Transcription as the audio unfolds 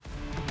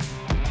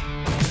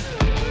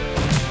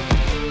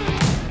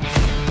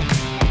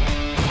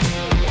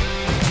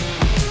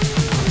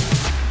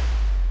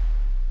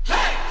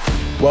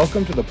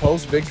Welcome to the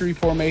Post-Victory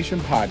Formation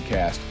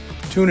Podcast.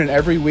 Tune in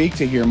every week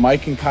to hear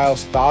Mike and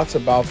Kyle's thoughts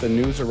about the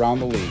news around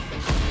the league.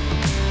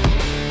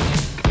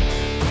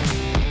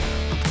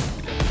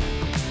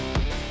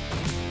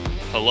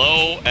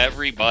 Hello,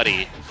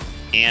 everybody,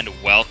 and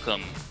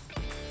welcome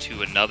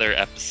to another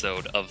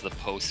episode of the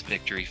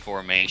Post-Victory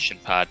Formation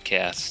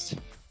Podcast.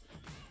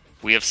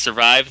 We have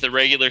survived the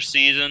regular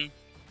season.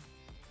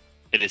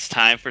 It is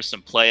time for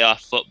some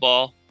playoff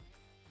football.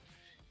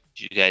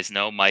 As you guys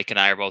know, Mike and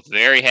I are both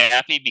very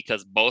happy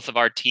because both of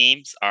our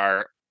teams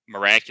are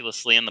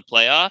miraculously in the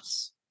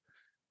playoffs.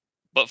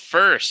 But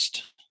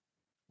first,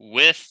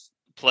 with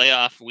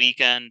playoff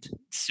weekend,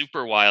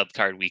 super wild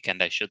card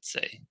weekend, I should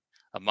say,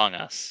 among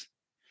us,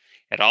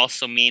 it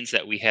also means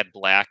that we had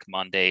Black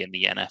Monday in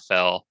the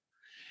NFL,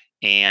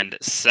 and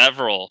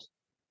several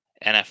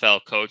NFL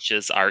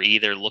coaches are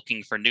either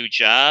looking for new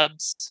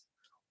jobs,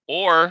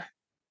 or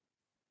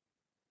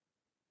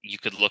you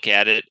could look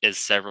at it as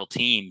several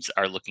teams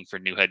are looking for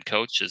new head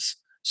coaches.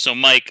 So,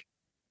 Mike,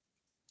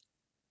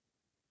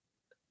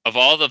 of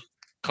all the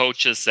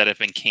coaches that have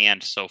been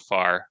canned so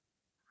far,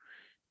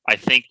 I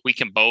think we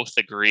can both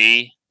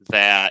agree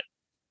that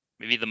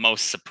maybe the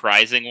most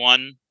surprising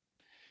one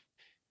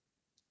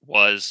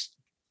was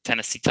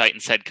Tennessee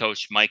Titans head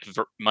coach Mike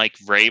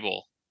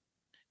Vrabel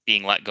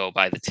being let go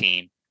by the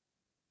team.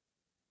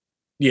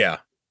 Yeah,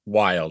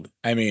 wild.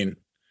 I mean,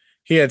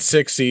 he had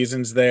 6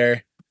 seasons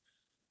there.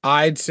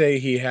 I'd say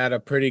he had a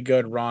pretty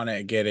good run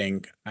at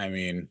getting,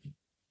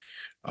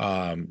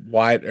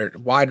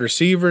 wide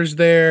receivers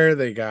there.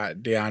 They got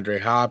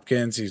DeAndre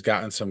Hopkins. He's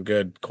gotten some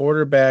good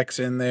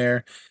quarterbacks in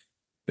there.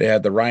 They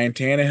had the Ryan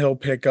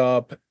Tannehill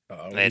pickup.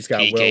 He's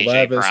got Peak Will AJ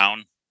Levis.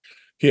 Brown.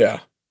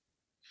 Yeah.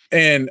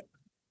 And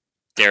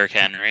Derrick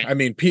Henry.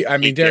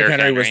 Derrick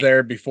Henry was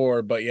there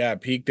before, but yeah,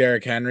 peak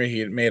Derrick Henry.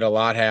 He made a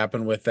lot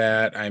happen with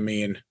that. I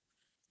mean,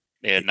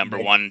 they had number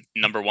one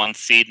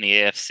seed in the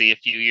AFC a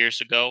few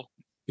years ago.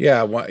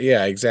 Yeah,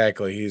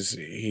 exactly.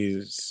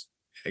 He's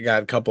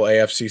got a couple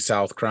AFC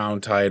South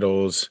Crown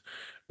titles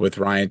with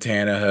Ryan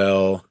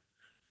Tannehill.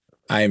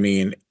 I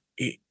mean,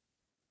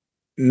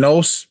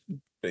 no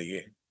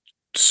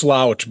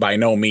slouch by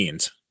no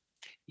means.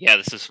 Yeah,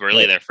 this is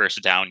really their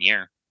first down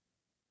year.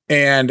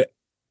 And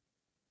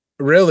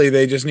really,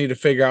 they just need to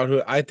figure out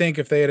who. I think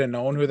if they had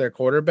known who their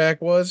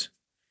quarterback was,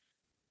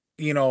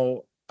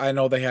 I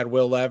know they had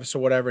Will Levis or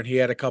whatever, and he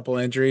had a couple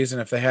injuries.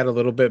 And if they had a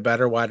little bit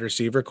better wide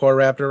receiver core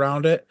wrapped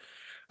around it,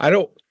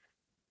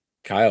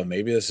 Kyle,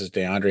 maybe this is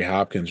DeAndre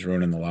Hopkins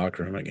ruining the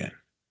locker room again.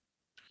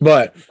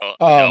 But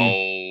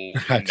no.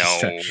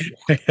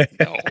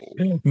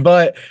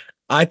 But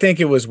I think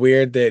it was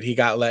weird that he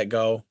got let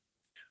go.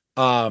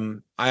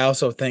 I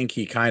also think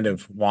he kind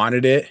of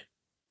wanted it.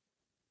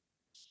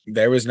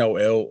 There was no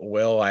ill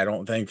will, I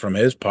don't think, from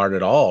his part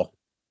at all.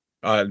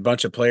 A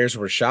bunch of players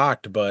were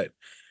shocked, but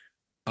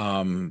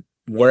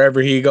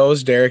wherever he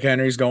goes, Derrick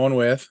Henry's going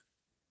with.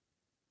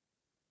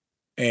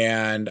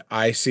 And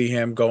I see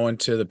him going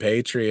to the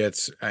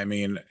Patriots. I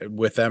mean,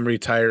 with them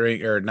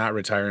retiring or not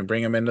retiring,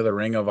 bring him into the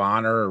Ring of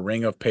Honor or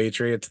Ring of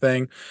Patriots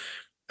thing.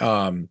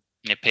 The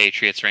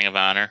Patriots Ring of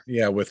Honor.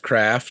 Yeah, with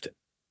Kraft.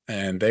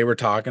 And they were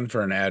talking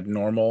for an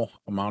abnormal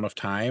amount of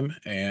time.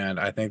 And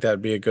I think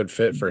that'd be a good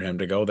fit for him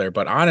to go there.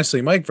 But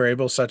honestly, Mike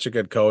Vrabel's such a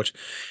good coach.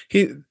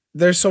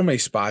 There's so many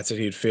spots that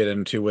he'd fit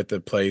into with the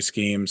play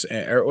schemes,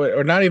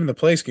 or not even the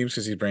play schemes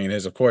because he's bringing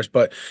his, of course,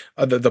 but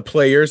the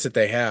players that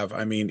they have.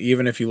 I mean,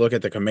 even if you look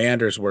at the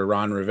Commanders where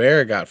Ron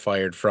Rivera got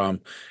fired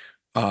from,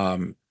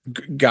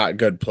 got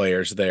good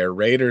players there.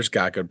 Raiders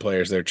got good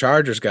players there.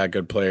 Chargers got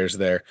good players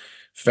there.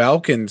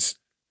 Falcons,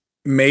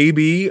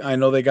 maybe. I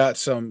know they got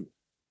some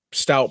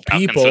stout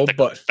people,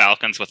 but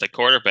Falcons with a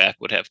quarterback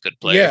would have good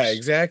players. Yeah,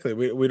 exactly.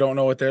 We don't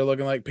know what they're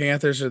looking like.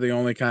 Panthers are the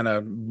only kind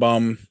of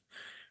bum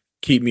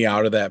keep me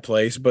out of that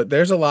place, but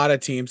there's a lot of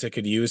teams that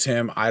could use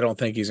him. I don't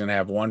think he's going to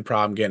have one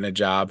problem getting a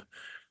job.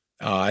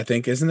 I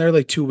think, isn't there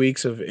like 2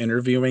 weeks of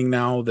interviewing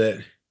now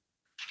that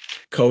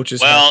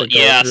coaches have to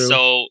go through?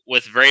 So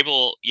with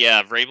Vrabel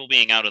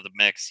being out of the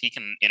mix, he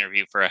can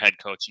interview for a head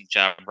coaching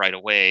job right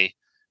away,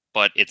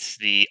 but it's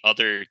the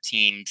other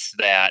teams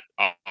that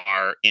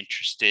are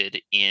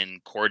interested in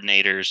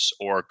coordinators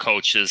or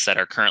coaches that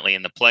are currently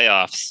in the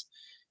playoffs.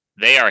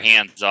 They are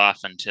hands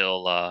off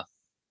until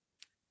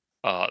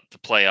the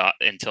playoff,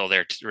 until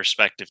their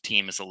respective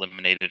team is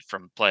eliminated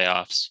from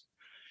playoffs.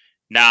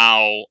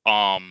 Now,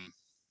 one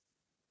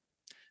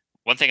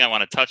thing I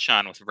want to touch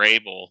on with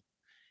Vrabel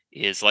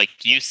is, like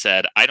you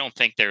said, I don't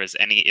think there is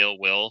any ill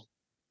will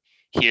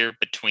here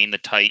between the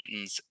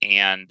Titans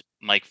and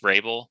Mike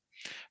Vrabel.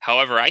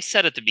 However, I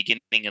said at the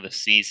beginning of the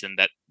season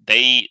that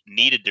they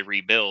needed to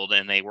rebuild,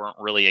 and they weren't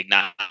really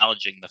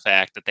acknowledging the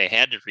fact that they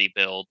had to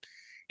rebuild.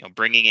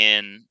 Bringing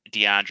in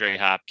DeAndre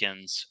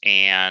Hopkins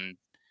and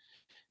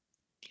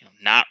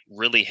not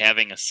really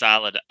having a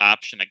solid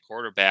option at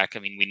quarterback. I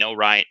mean, we know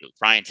Ryan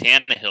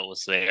Tannehill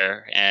was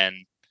there,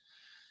 and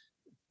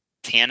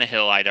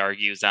Tannehill, I'd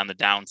argue, is on the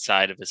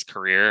downside of his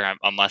career,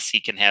 unless he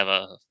can have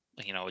a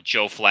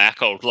Joe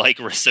Flacco like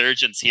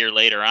resurgence here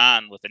later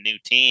on with a new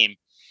team.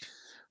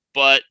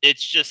 but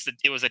it's just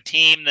it was a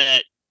team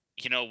that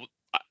you know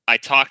I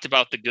talked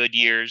about the good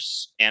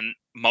years, and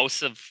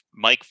most of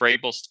Mike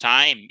Vrabel's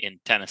time in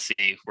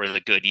Tennessee were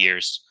the good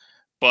years,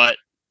 but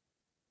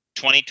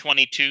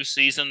 2022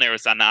 season there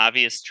was an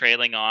obvious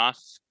trailing off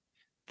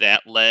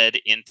that led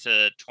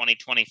into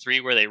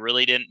 2023 where they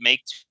really didn't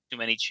make too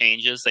many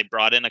changes. They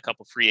brought in a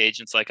couple free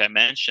agents, like I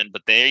mentioned,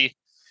 but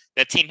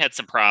that team had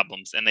some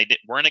problems and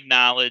weren't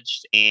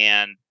acknowledged.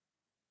 And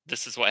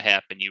this is what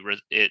happened.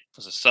 It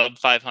was a sub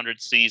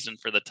 500 season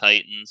for the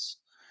Titans,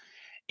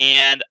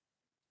 and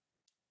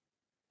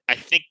I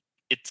think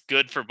it's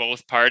good for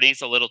both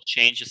parties. A little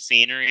change of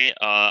scenery.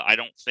 I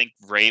don't think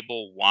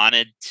Vrabel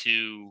wanted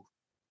to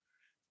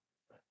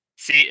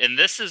see, and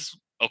this is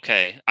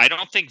okay. I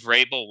don't think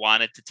Vrabel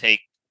wanted to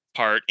take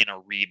part in a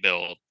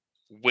rebuild,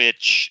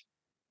 which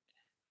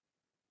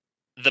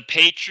the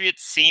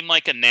Patriots seem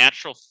like a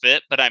natural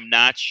fit, but I'm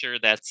not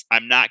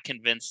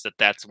convinced that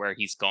that's where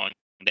he's going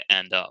to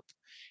end up.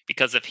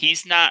 Because if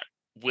he's not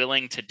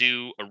willing to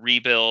do a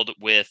rebuild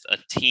with a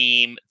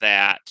team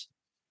that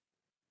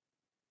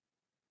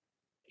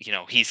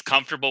he's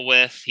comfortable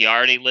with, he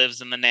already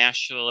lives in the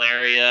Nashville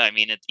area. I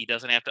mean, he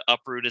doesn't have to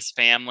uproot his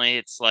family.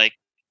 It's like,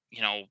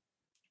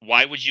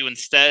 why would you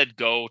instead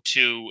go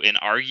to an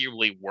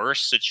arguably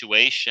worse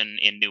situation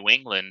in New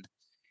England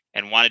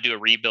and want to do a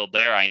rebuild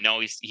there? I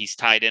know he's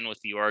tied in with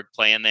the org,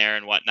 playing there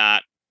and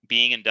whatnot,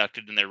 being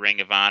inducted in their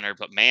Ring of Honor.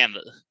 But man,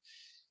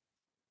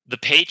 the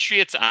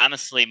Patriots,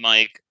 honestly,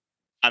 Mike,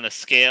 on the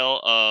scale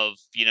of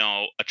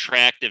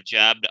attractive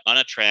job to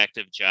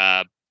unattractive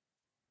job,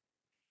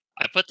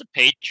 I put the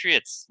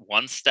Patriots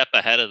one step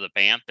ahead of the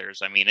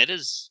Panthers. I mean,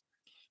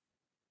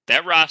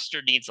 that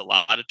roster needs a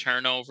lot of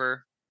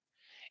turnover,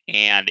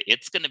 and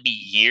it's going to be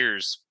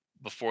years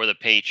before the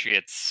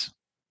Patriots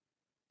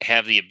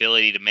have the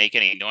ability to make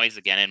any noise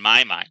again, in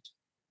my mind.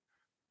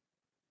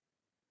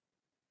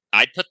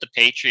 I'd put the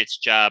Patriots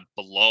job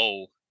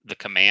below the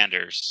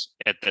Commanders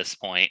at this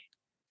point.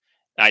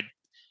 I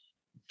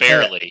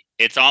barely.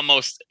 It's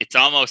almost a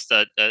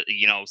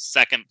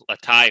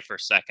tie for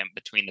second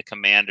between the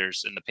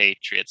Commanders and the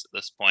Patriots at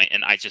this point,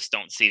 and I just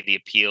don't see the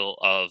appeal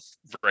of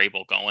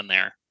Vrabel going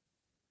there.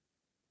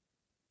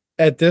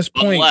 At this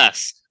point,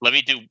 Unless, let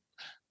me do.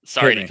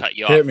 Sorry hit to me. cut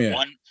you Hit off.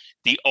 me.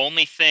 The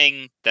only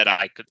thing that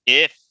I could,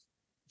 if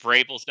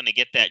Vrabel's going to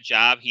get that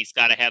job, he's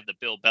got to have the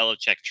Bill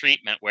Belichick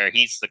treatment, where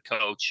he's the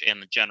coach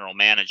and the general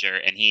manager,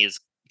 and he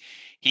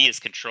is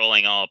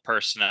controlling all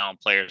personnel and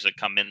players that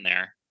come in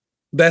there.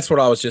 That's what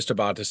I was just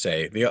about to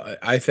say.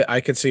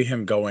 I could see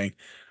him going.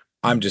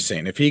 I'm just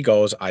saying, if he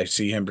goes, I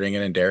see him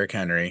bringing in Derrick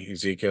Henry,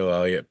 Ezekiel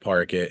Elliott,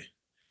 Parkett,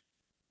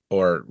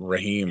 or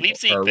Raheem, Leave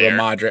Zeke or there.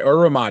 Ramondre,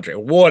 I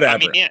mean,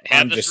 whatever. yeah,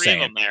 have I'm the just three of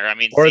saying, them there. I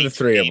mean, or the Zeke's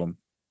three of deep. them.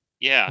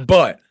 Yeah.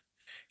 But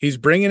he's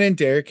bringing in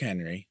Derrick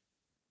Henry,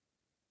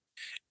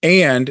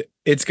 and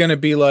it's going to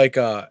be like,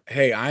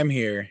 hey, I'm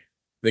here.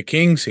 The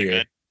King's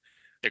here.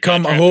 They're gonna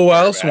Come, draft a who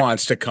else quarterback.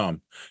 wants to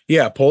come?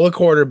 Yeah, pull a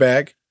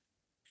quarterback.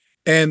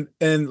 And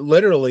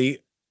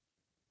literally,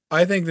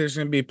 I think there's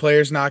going to be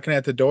players knocking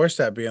at the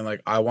doorstep being like,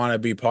 I want to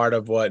be part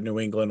of what New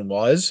England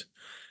was.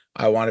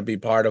 I want to be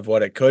part of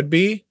what it could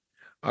be.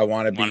 I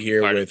want to be Want to be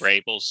here part of with,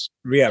 Vrabel's,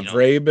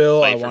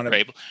 Vrabel. I play for want to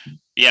Vrabel.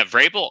 Yeah,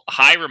 Vrabel,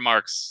 high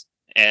remarks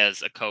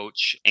as a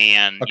coach,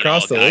 and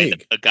across the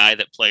league. a guy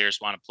that players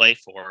want to play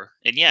for.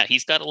 And yeah,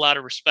 he's got a lot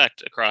of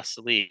respect across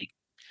the league.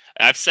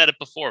 I've said it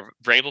before.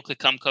 Vrabel could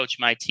come coach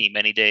my team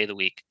any day of the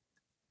week.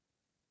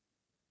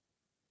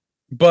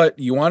 But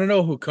you want to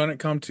know who couldn't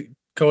come to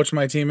coach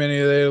my team any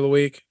day of the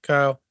week,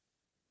 Kyle?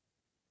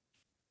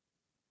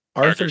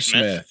 Arthur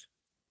Smith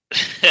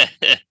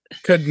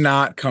could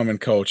not come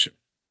and coach.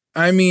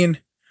 I mean,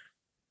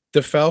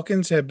 the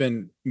Falcons have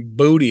been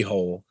booty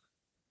hole.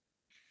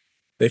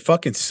 They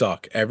fucking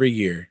suck every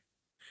year.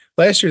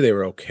 Last year they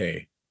were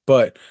okay,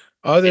 but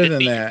other than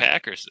beat your that,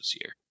 Packers this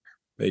year.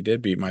 they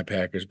did beat my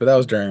Packers, but that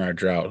was during our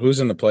drought. Who's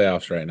in the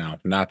playoffs right now?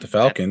 Not the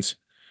Falcons.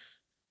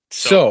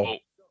 So,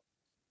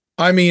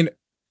 I mean,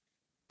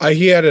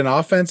 he had an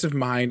offensive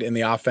mind and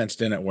the offense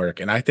didn't work.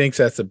 And I think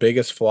that's the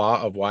biggest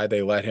flaw of why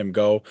they let him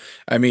go.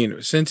 I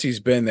mean, since he's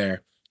been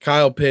there,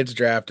 Kyle Pitts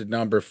drafted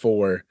number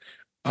 4.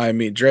 I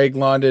mean, Drake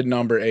London,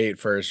 number 8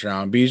 first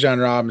round.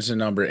 Bijan Robinson,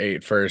 number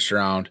 8 first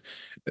round.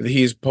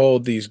 He's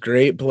pulled these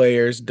great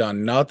players,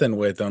 done nothing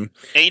with them.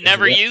 He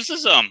never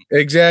uses them.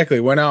 Exactly.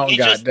 Went out and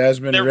got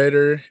Desmond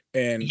Ridder.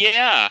 And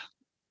yeah,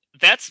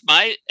 that's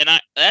my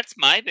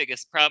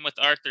biggest problem with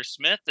Arthur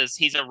Smith is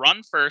he's a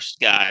run first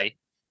guy,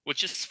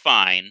 which is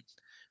fine.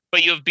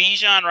 But you have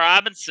Bijan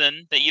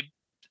Robinson that you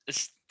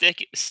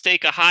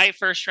stake a high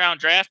first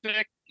round draft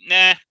pick.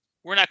 Nah,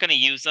 we're not going to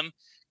use him.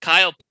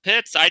 Kyle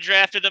Pitts, I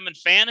drafted him in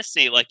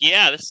fantasy. Like,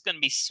 yeah, this is going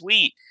to be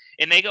sweet.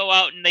 And they go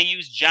out and they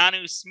use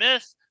Jonnu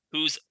Smith,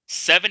 who's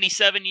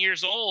 77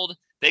 years old.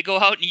 They go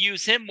out and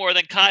use him more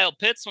than Kyle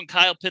Pitts when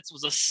Kyle Pitts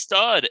was a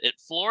stud at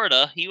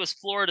Florida. He was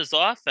Florida's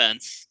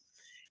offense.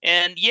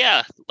 And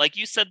yeah, like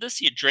you said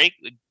this year,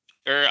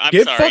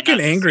 get fucking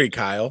angry,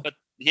 Kyle. But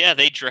yeah,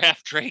 they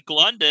draft Drake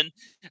London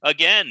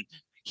again.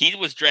 He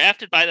was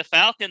drafted by the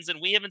Falcons, and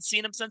we haven't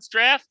seen him since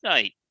draft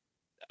night.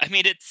 I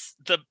mean, it's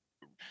the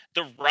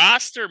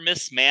roster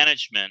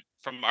mismanagement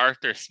from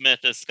Arthur Smith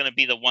is going to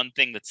be the one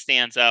thing that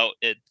stands out.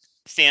 It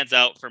stands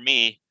out for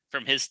me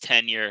from his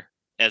tenure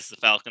as the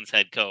Falcons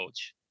head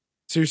coach.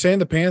 So you're saying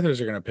the Panthers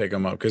are going to pick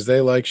him up because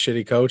they like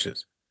shitty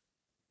coaches?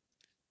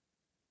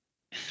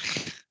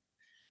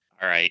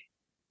 All right.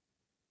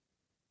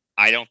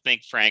 I don't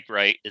think Frank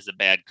Wright is a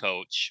bad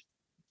coach.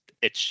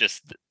 It's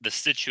just the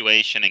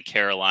situation in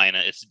Carolina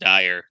is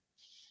dire.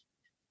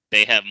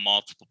 They have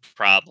multiple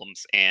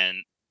problems, and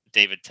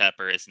David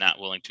Tepper is not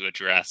willing to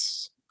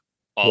address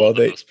all Well, of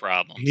they those he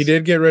problems.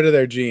 did get rid of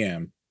their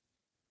GM,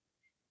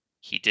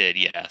 He did,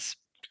 yes.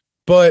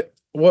 but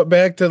what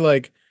back to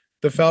like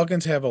the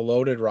Falcons have a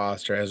loaded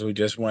roster as we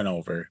just went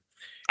over.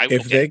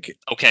 If Okay, they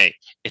okay,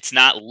 it's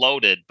not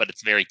loaded, but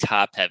it's very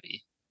top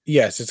heavy.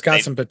 yes, it's got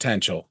They, some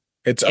potential.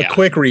 It's a yeah,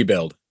 quick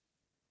rebuild.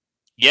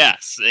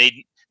 yes,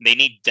 they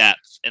need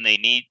depth, and they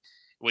need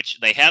which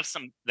they have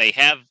some. They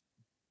have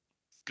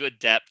good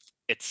depth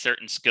at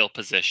certain skill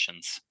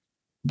positions,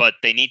 but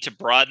they need to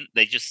broaden.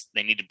 They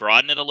need to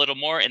broaden it a little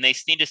more, and they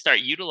need to start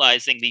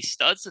utilizing these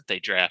studs that they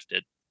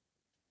drafted.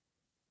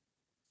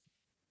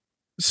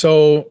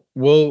 So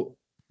we'll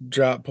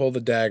pull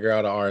the dagger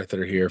out of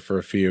Arthur here for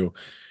a few.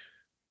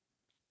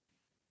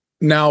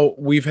 Now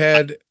we've I,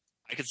 had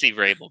I could see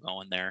Vrabel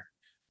going there.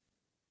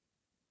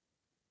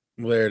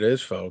 there it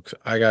is, folks.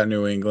 I got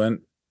New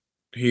England.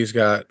 He's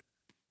got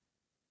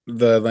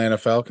the Atlanta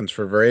Falcons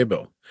for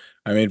Vrabel.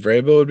 I mean,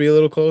 Vrabel would be a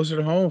little closer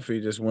to home if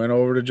he just went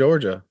over to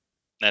Georgia.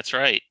 That's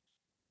right.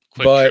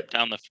 Quick But trip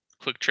down the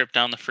quick trip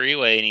down the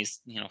freeway, and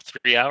he's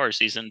 3 hours.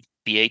 He's in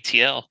the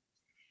ATL.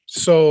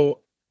 so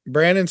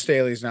Brandon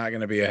Staley's not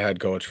going to be a head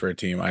coach for a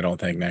team, I don't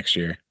think, next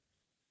year.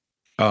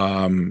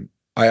 I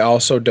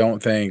also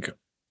don't think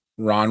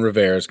Ron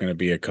Rivera is going to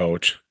be a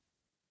coach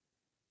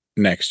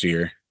next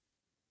year.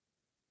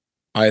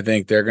 I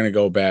think they're going to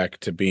go back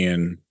to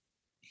being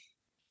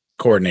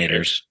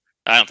coordinators.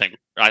 Coordinators.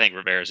 I think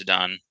Rivera's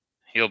done.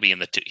 He'll be in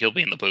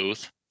the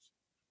booth.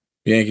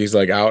 Yankees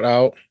like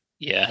out.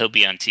 Yeah, he'll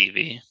be on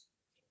TV.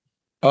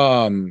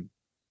 Um,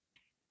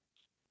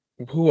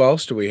 who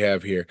else do we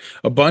have here?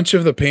 A bunch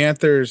of the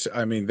Panthers.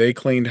 I mean, they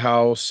cleaned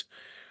house.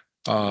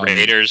 Um,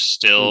 Raiders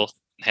still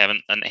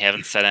haven't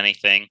said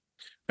anything.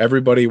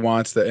 everybody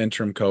wants the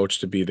interim coach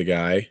to be the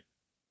guy.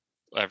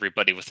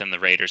 Everybody within the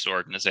Raiders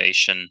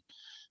organization,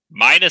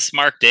 minus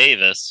Mark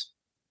Davis.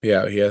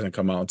 Yeah, he hasn't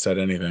come out and said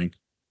anything.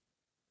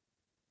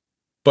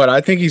 But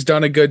I think he's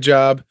done a good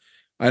job.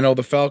 I know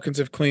the Falcons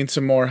have cleaned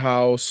some more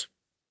house.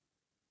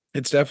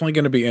 It's definitely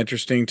going to be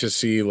interesting to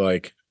see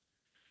like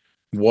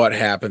what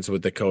happens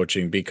with the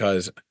coaching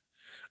because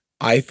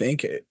I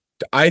think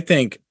I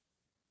think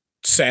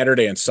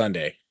Saturday and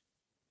Sunday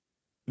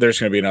there's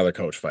going to be another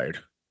coach fired.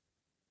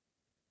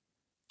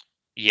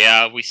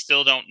 Yeah, we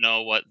still don't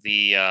know what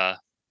the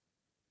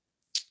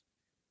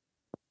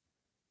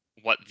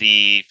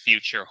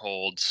future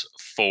holds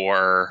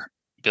for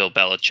Bill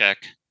Belichick.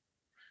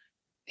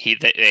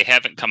 They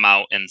haven't come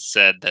out and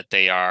said that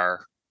they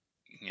are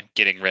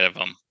getting rid of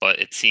him, but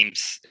it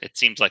seems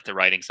like the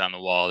writing's on the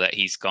wall that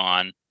he's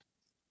gone.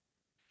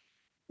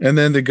 And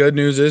then the good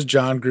news is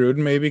John Gruden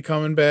may be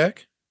coming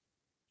back.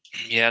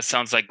 Yeah, it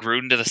sounds like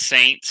Gruden to the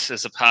Saints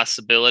is a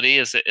possibility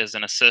as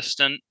an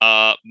assistant.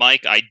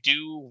 Mike, I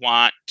do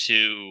want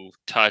to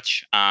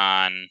touch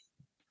on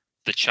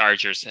the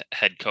Chargers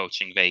head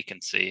coaching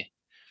vacancy.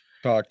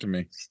 Talk to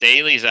me.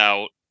 Staley's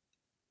out,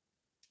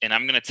 and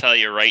I'm going to tell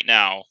you right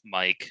now,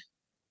 Mike,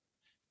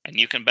 and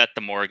you can bet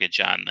the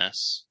mortgage on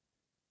this.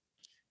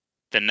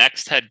 The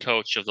next head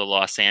coach of the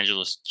Los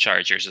Angeles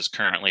Chargers is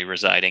currently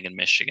residing in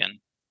Michigan.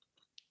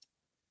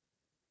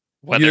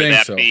 You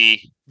think so?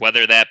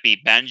 Whether that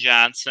be Ben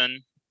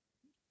Johnson,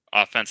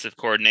 offensive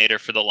coordinator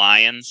for the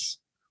Lions,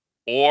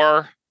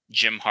 or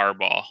Jim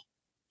Harbaugh.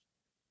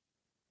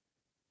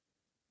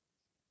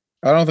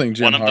 I don't think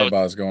Jim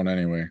Harbaugh is going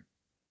anywhere.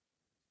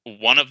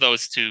 One of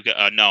those two.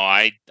 No,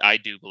 I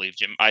do believe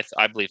Jim.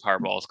 I believe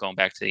Harbaugh is going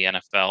back to the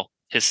NFL.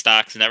 His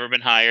stock's never been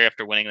higher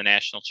after winning the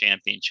national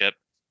championship,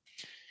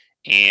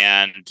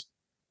 and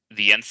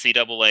the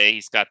NCAA.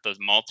 He's got those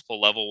multiple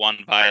level 1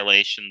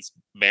 violations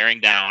bearing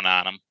down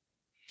on him,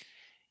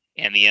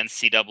 and the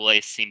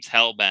NCAA seems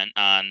hell bent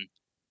on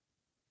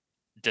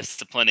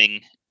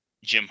disciplining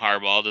Jim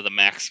Harbaugh to the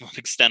maximum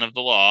extent of the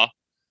law.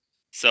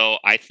 So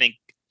I think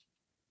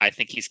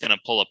he's going to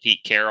pull a Pete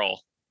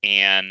Carroll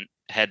and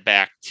head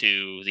back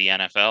to the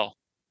NFL.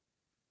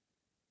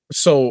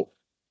 So,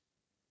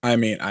 I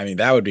mean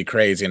that would be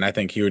crazy, and I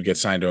think he would get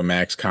signed to a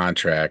max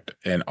contract.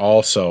 And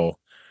also,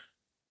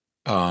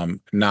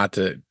 not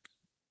to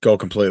go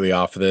completely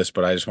off of this,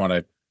 but I just want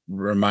to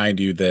remind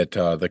you that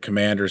the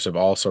Commanders have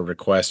also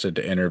requested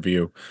to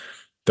interview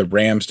the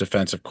Rams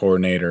defensive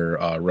coordinator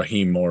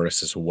Raheem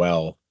Morris as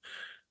well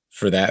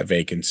for that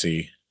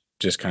vacancy.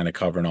 Just kind of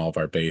covering all of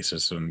our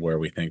bases and where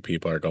we think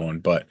people are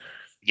going. But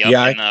yep,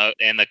 yeah,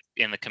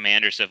 and the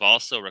Commanders have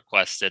also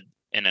requested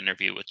an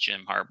interview with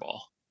Jim Harbaugh.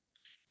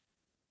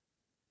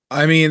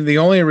 I mean, the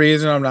only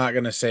reason I'm not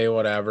going to say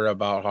whatever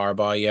about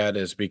Harbaugh yet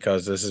is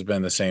because this has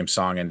been the same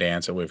song and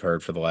dance that we've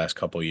heard for the last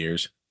couple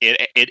years.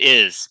 It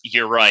is.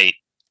 You're right,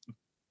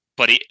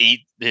 but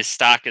his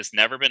stock has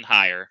never been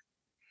higher,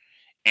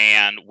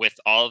 and with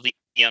all of the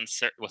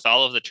with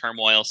all of the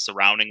turmoil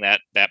surrounding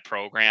that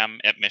program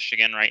at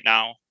Michigan right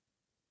now,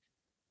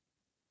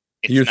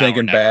 it's You're now or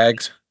thinking never.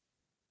 bags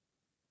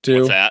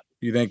What's too? that?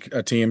 You think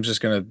a team's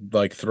just going to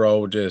like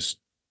throw just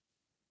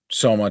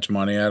so much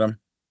money at him?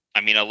 I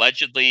mean,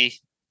 allegedly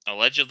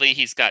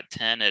he's got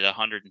 10 at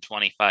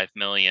 125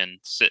 million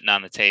sitting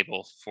on the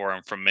table for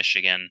him from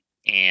Michigan,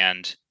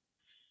 and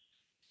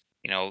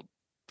you know,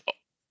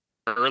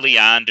 early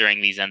on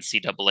during these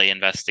NCAA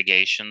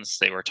investigations,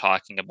 they were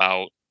talking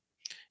about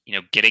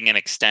getting an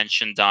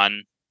extension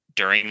done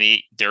during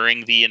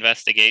the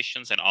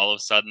investigations, and all of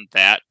a sudden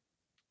that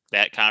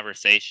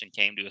conversation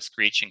came to a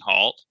screeching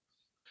halt.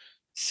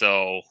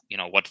 So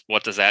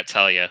what does that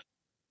tell you?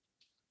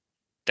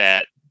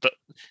 That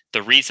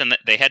the reason that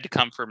they had to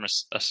come from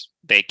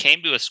they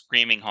came to a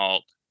screaming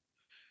halt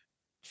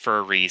for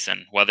a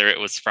reason, whether it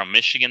was from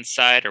Michigan's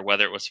side or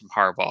whether it was from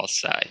Harbaugh's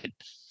side.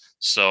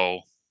 So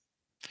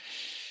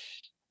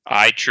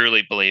I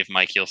truly believe,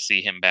 Mike, you'll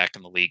see him back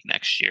in the league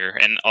next year,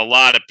 and a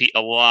lot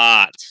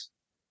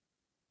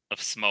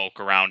of smoke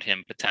around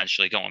him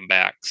potentially going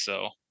back.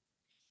 So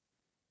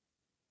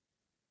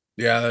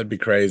Yeah, that'd be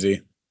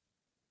crazy.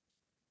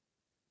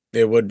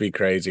 It would be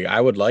crazy.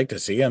 I would like to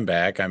see him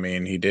back. I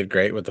mean, he did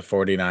great with the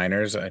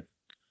 49ers. I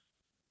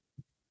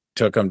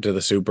took him to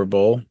the Super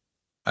Bowl.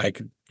 I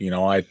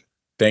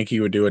think he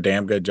would do a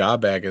damn good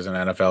job back as an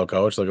NFL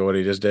coach. Look at what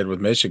he just did with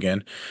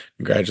Michigan.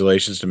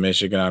 Congratulations to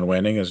Michigan on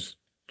winning. As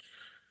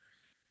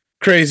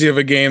crazy of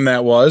a game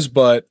that was,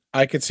 but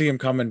I could see him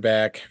coming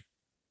back.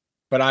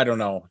 But I don't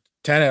know.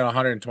 10 and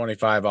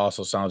 125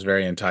 also sounds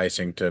very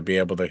enticing to be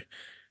able to,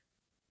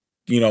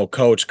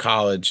 coach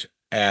college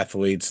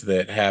athletes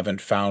that haven't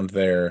found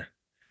their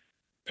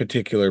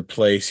particular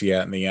place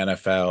yet in the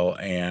NFL,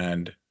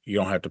 and you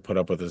don't have to put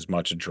up with as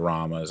much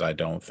drama as I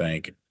don't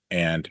think.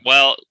 And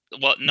well,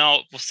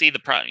 no, we'll see the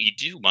problem. You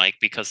do, Mike,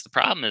 because the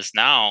problem is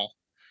now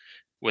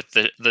with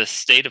the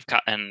state of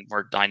and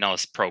I know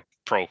it's pro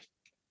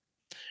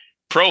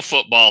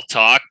football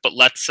talk, but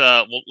let's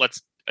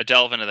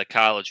delve into the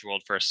college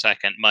world for a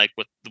second, Mike.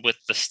 With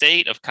the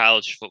state of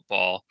college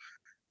football,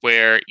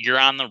 where you're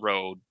on the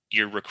road,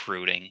 you're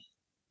recruiting,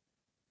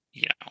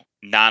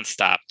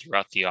 nonstop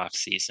throughout the off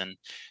season.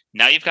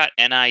 Now you've got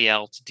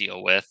NIL to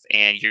deal with,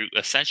 and you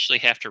essentially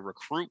have to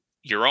recruit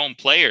your own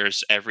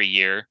players every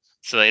year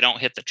so they don't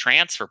hit the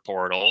transfer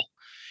portal,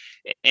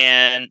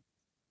 and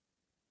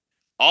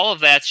all of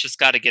that's just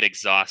got to get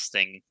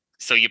exhausting.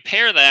 So you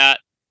pair that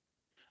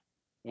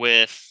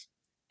with,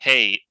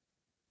 hey,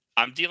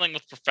 I'm dealing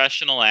with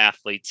professional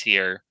athletes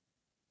here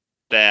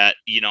that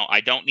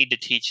I don't need to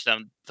teach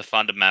them the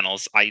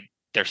fundamentals.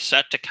 They're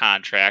set to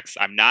contracts.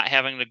 I'm not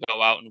having to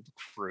go out and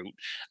recruit.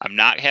 I'm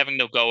not having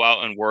to go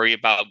out and worry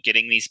about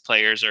getting these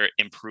players or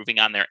improving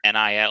on their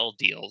NIL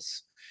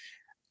deals.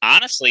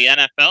 Honestly,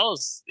 NFL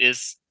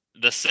is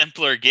the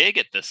simpler gig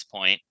at this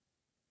point.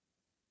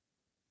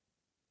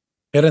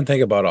 I didn't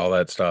think about all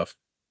that stuff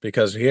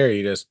because here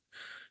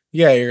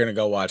yeah, you're going to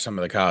go watch some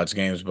of the college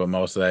games, but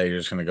most of that you're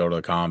just going to go to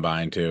the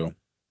combine to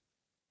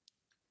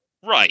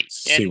Right.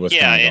 see And what's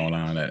yeah, going to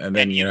go on it. And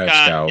then and you you've have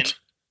got scouts.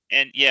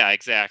 and yeah,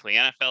 exactly.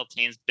 NFL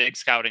teams, big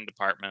scouting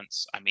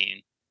departments. I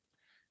mean,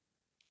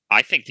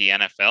 I think the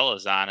NFL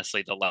is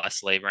honestly the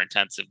less labor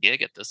intensive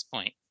gig at this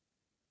point.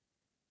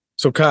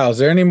 So, Kyle, is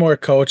there any more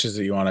coaches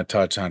that you want to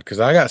touch on? Because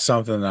I got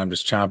something that I'm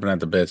just chomping at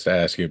the bits to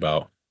ask you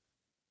about.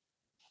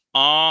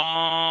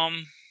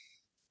 Um,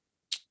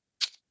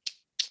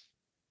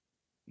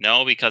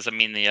 no, because I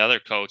mean the other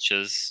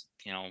coaches,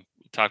 we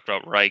talked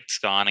about Reich's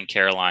gone in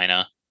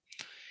Carolina,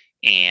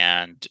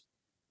 and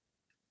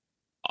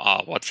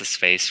what's his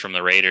face from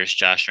the Raiders,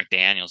 Josh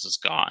McDaniels is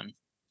gone.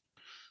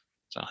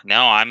 So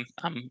no, I'm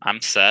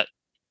set.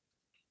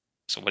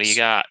 So what do you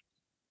got?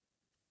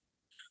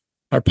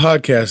 Our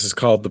podcast is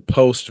called the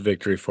Post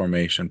Victory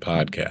Formation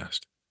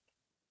Podcast.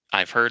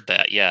 I've heard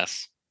that.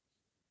 Yes.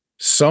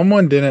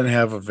 Someone didn't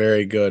have a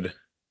very good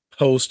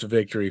post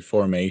victory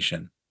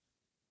formation.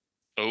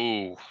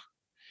 Oh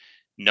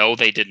no,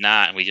 they did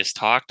not, and we just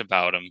talked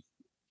about him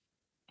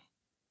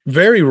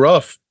Very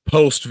rough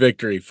post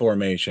victory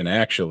formation,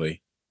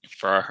 actually.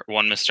 for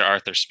one, Mr.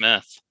 Arthur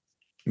Smith.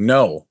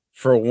 No,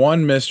 for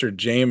one, Mr.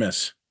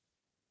 Jameis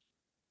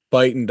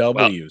biting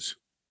Well, W's.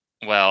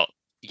 well,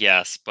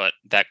 yes, but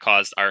that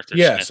caused Arthur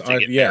Yes, Smith to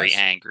get very yes,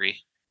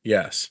 angry.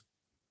 yes.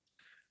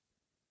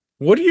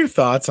 What are your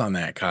thoughts on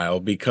that,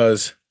 Kyle?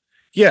 Because,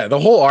 yeah, the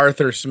whole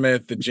Arthur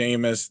Smith, the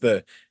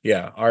Jameis,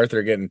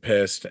 Arthur getting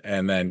pissed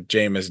and then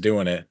Jameis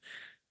doing it.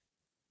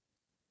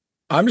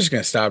 I'm just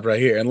going to stop right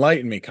here.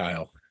 Enlighten me,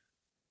 Kyle.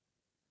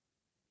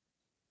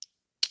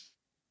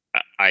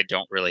 I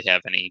don't really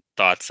have any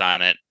thoughts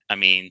on it. I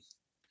mean,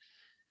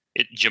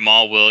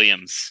 Jamal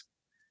Williams,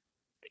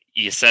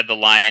 you said the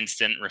Lions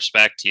didn't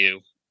respect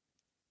you,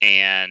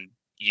 and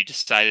you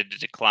decided to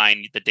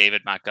decline the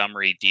David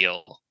Montgomery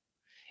deal,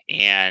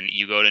 and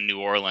you go to New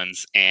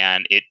Orleans,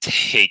 and it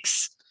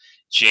takes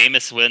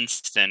Jameis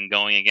Winston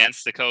going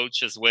against the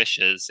coach's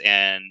wishes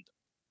and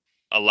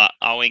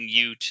allowing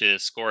you to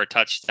score a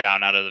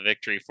touchdown out of the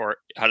victory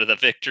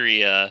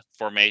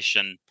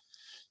formation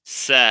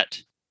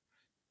set.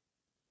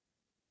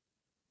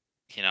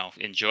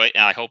 Enjoy.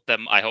 I hope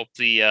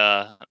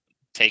the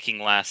taking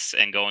less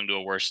and going to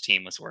a worse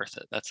team was worth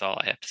it. That's all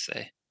I have to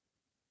say.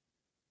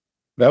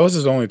 That was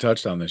his only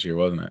touchdown this year,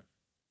 wasn't it?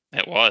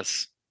 It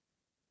was.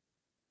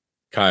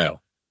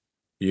 Kyle,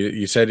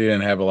 you said you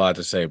didn't have a lot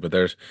to say, but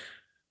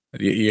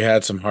you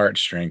had some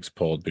heartstrings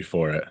pulled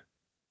before it.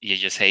 You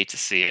just hate to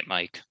see it,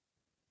 Mike.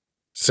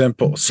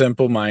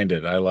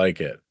 Simple-minded. I like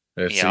it.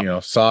 It's,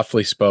 Yep.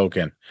 softly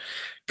spoken.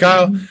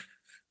 Kyle,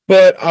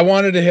 but I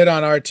wanted to hit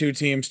on our two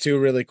teams too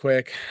really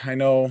quick. I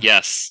know,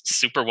 Yes,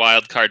 super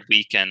wild card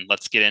weekend.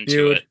 Let's get into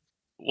dude. it.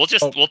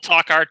 We'll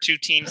talk our two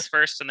teams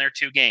first and their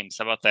two games.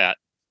 How about that?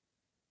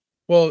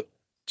 Well,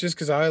 just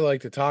because I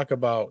like to talk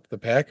about the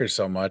Packers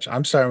so much,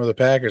 I'm starting with the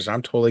Packers.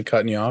 I'm totally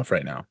cutting you off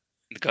right now.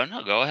 Go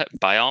ahead.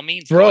 By all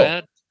means, go Bro,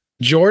 ahead.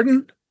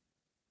 Jordan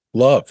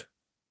Love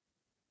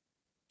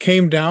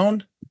came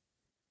down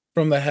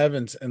from the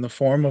heavens in the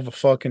form of a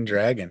fucking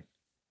dragon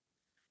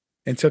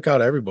and took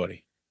out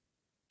everybody.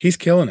 He's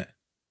killing it.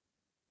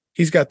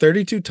 He's got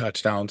 32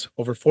 touchdowns,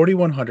 over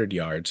 4,100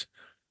 yards.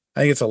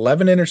 I think it's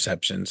 11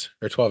 interceptions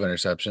or 12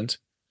 interceptions.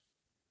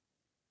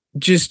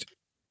 Just,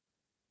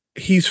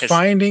 he's His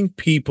finding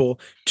people,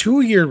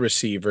 2-year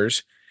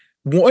receivers,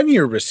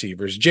 1-year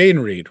receivers,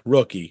 Jaden Reed,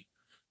 rookie.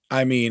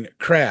 I mean,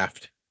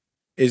 Kraft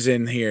is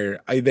in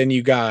here. Then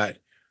you got,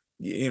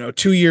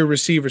 2-year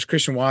receivers.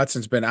 Christian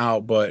Watson's been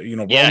out, but,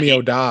 yeah,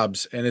 Romeo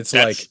Dobbs. And it's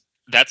like,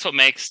 that's what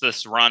makes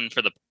this run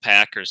for the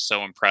Packers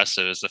so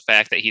impressive is the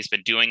fact that he's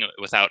been doing it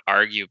without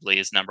arguably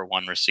his number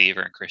one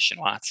receiver in Christian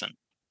Watson.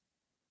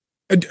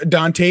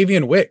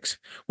 Dontavian Wicks.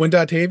 When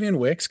Dontavian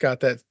Wicks got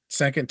that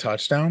second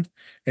touchdown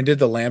and did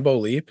the Lambeau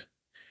leap,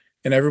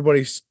 and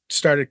everybody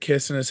started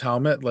kissing his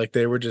helmet like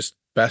they were just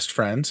best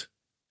friends,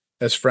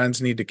 as friends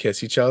need to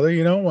kiss each other,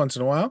 once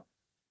in a while.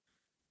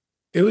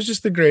 It was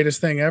just the greatest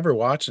thing ever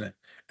watching it.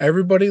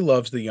 Everybody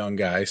loves the young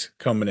guys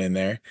coming in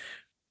there,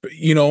 but,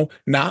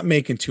 not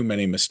making too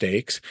many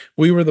mistakes.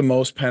 We were the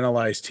most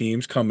penalized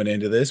teams coming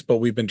into this, but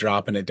we've been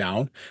dropping it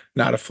down.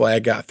 Not a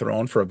flag got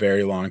thrown for a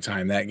very long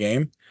time that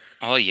game.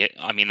 Oh yeah,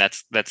 I mean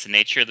that's the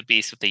nature of the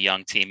beast with the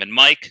young team. And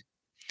Mike,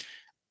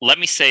 let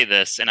me say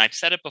this, and I've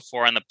said it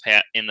before in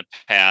the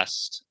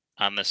past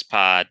on this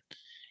pod,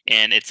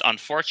 and it's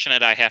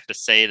unfortunate I have to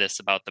say this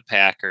about the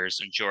Packers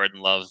and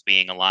Jordan Love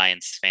being a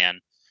Lions fan.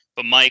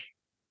 But Mike,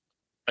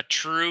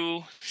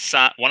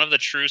 one of the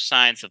true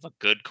signs of a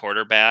good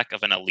quarterback,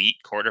 of an elite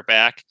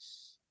quarterback,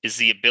 is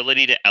the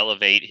ability to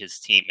elevate his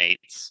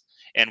teammates.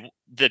 And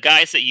the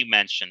guys that you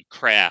mentioned,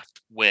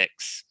 Kraft,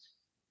 Wicks,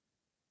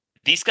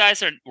 these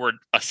guys were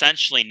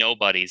essentially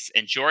nobodies,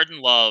 and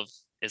Jordan Love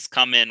has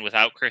come in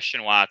without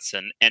Christian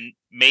Watson and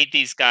made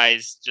these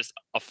guys just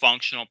a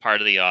functional part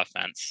of the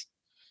offense.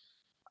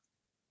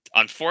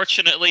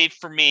 Unfortunately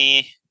for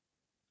me,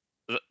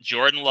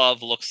 Jordan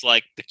Love looks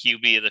like the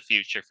QB of the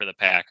future for the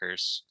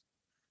Packers.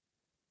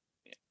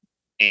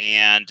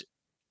 And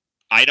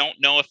I don't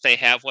know if they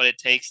have what it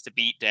takes to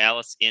beat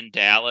Dallas in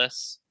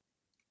Dallas,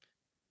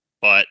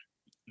 but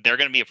they're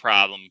going to be a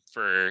problem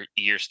for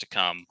years to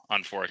come,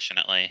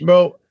 unfortunately.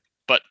 Bro,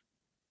 But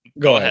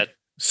go go ahead. ahead.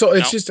 So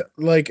it's No, just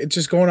like it's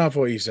just going off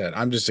what you said.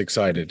 I'm just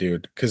excited,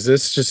 dude, because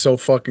this is just so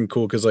fucking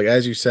cool. Because like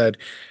as you said,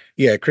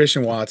 yeah,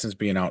 Christian Watson's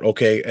being out.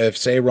 Okay, if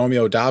say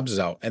Romeo Dobbs is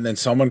out, and then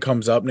someone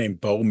comes up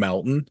named Bo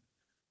Melton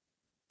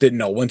that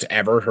no one's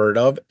ever heard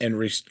of, and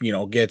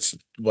gets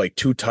like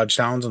 2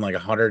 touchdowns and like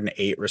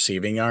 108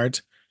 receiving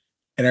yards,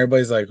 and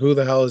everybody's like, "Who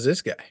the hell is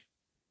this guy?"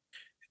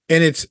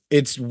 And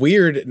it's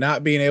weird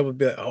not being able to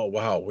be like, "Oh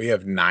wow, we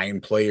have 9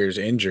 players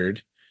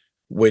injured."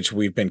 Which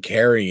we've been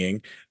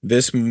carrying.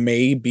 This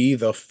may be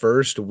the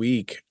first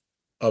week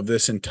of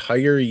this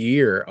entire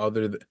year,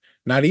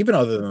 not even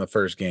other than the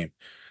first game.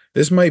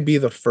 This might be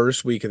the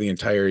first week of the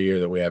entire year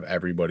that we have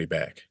everybody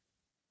back.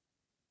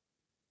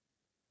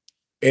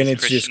 And is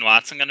it's just, Christian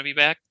Watson going to be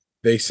back?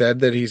 they said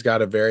that he's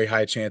got a very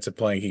high chance of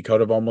playing. He could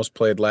have almost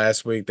played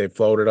last week. They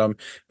floated him.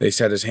 They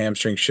said his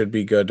hamstring should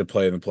be good to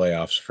play in the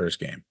playoffs first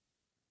game.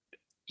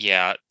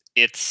 Yeah,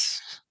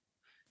 it's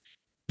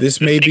This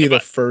the may thing be the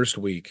about first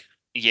week.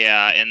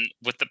 yeah, and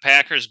with the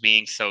Packers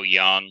being so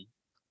young,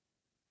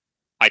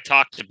 I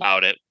talked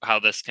about it how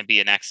this can be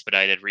an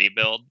expedited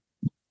rebuild.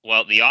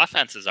 Well, the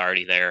offense is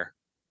already there.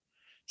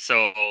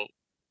 So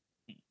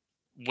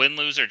win,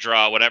 lose, or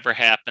draw, whatever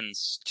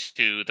happens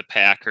to the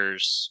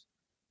Packers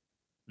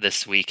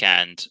this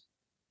weekend,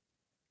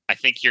 I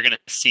think you're going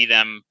to see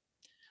them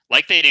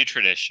like they do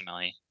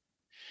traditionally.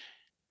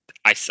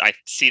 I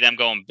see them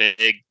going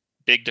big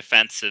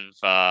defensive,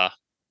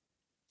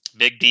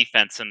 big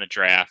defense in the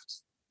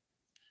draft.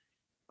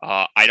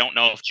 I don't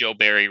know if Joe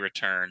Barry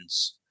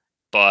returns,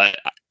 but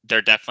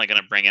they're definitely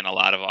going to bring in a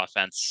lot of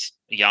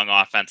young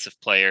offensive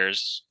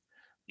players.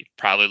 you'd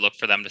probably look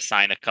for them to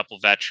sign a couple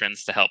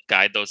veterans to help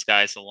guide those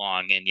guys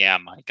along. And yeah,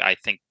 Mike, I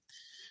think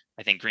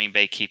Green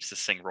Bay keeps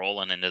this thing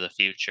rolling into the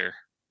future.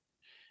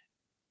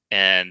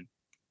 And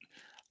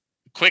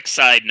quick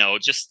side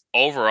note, just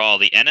overall,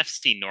 the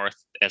NFC North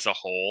as a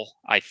whole,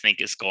 I think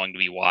is going to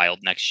be wild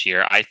next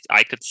year.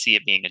 I could see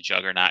it being a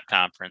juggernaut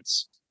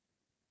conference.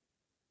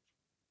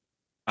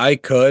 I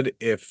could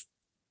if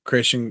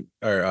Christian,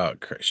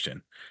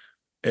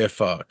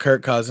 if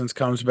Kirk Cousins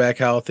comes back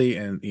healthy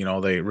and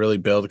they really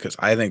build, because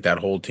I think that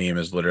whole team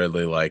is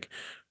literally like,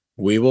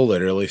 we will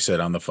literally sit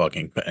on the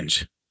fucking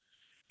bench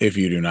if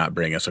you do not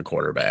bring us a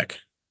quarterback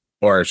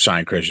or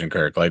sign Christian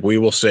Kirk. Like, we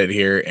will sit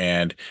here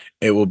and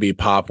it will be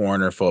Pop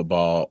Warner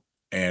football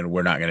and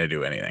we're not going to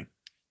do anything.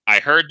 I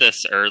heard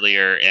this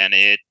earlier and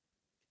it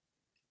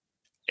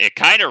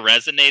kind of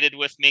resonated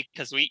with me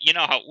because you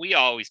know how we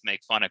always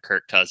make fun of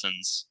Kirk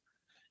Cousins,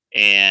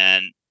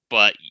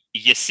 but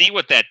you see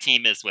what that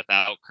team is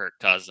without Kirk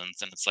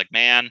Cousins, and it's like,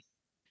 man,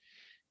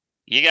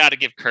 you got to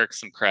give Kirk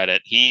some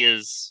credit.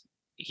 He's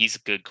a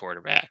good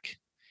quarterback.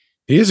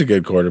 He is a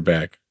good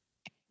quarterback.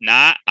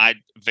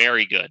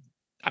 Very good.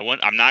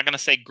 I'm not going to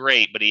say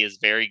great, but he is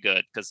very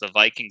good because the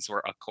Vikings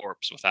were a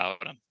corpse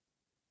without him.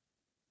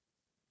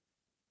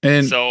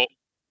 And so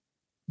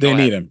they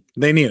need him.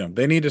 They need him.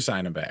 They need to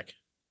sign him back,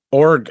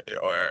 or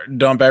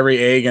dump every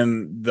egg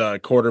in the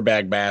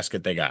quarterback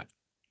basket they got.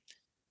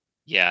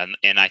 Yeah,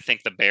 and I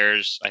think the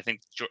Bears. I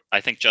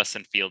think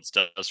Justin Fields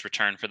does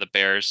return for the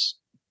Bears.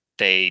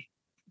 They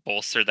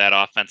bolster that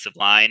offensive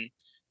line,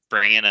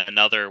 bring in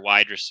another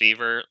wide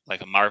receiver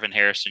like a Marvin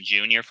Harrison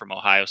Jr. from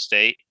Ohio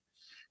State,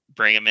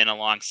 bring him in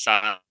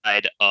alongside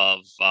of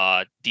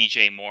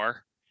DJ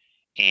Moore,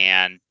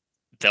 and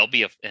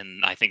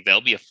I think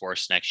they'll be a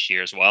force next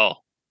year as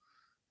well.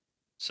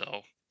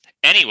 So,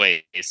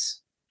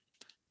 anyways,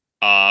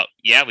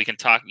 yeah, we can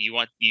talk.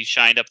 You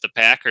shined up the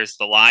Packers,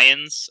 the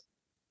Lions.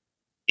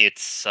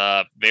 It's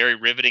a very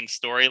riveting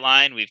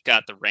storyline. We've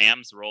got the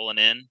Rams rolling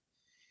in,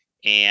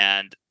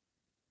 and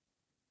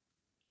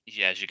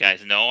yeah, as you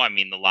guys know, I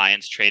mean, the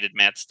Lions traded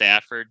Matt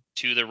Stafford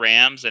to the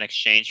Rams in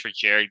exchange for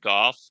Jared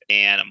Goff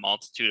and a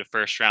multitude of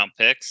first-round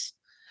picks.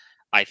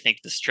 I think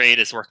this trade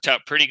has worked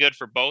out pretty good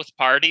for both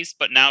parties,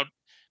 but now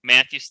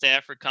Matthew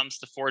Stafford comes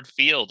to Ford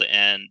Field,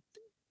 and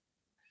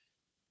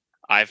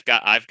I've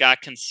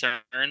got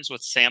concerns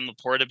with Sam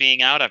Laporta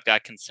being out. I've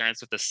got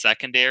concerns with the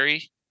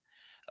secondary.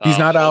 He's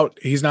not out.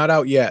 He's not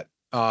out yet.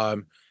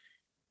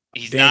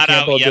 He's Dan not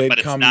Campbell out yet, did but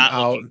it's come not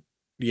out. looking.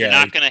 Yeah, you're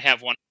not going to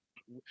have one.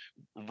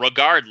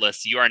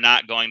 Regardless, you are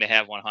not going to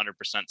have 100%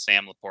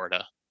 Sam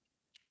Laporta.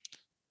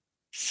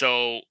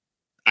 So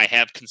I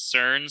have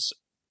concerns.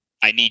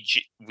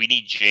 We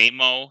need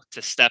JMO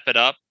to step it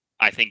up.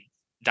 I think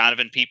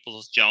Donovan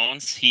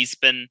Peoples-Jones, he's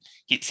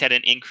had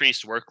an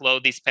increased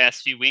workload these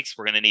past few weeks.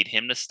 We're going to need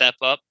him to step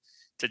up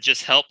to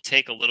just help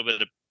take a little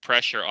bit of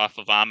pressure off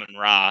of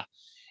Amon-Ra.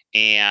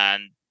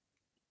 And,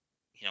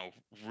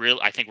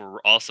 I think we're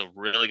also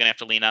really going to have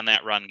to lean on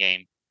that run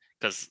game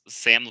because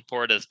Sam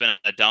Laporta has been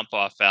a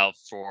dump-off valve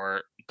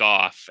for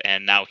Goff,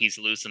 and now he's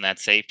losing that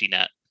safety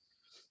net.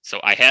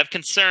 So I have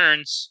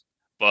concerns,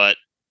 but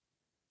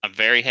I'm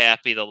very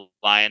happy the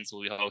Lions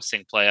will be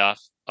hosting a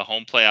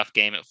home playoff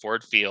game at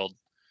Ford Field.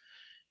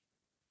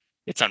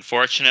 It's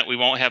unfortunate we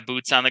won't have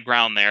boots on the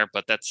ground there,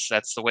 but that's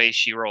the way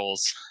she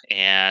rolls.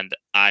 And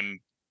I'm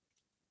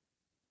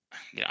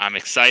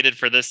excited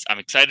for this. I'm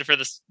excited for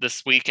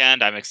this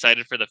weekend. I'm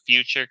excited for the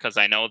future because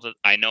I know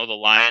the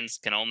Lions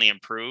can only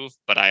improve,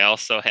 but I'm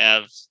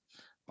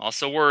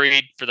also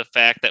worried for the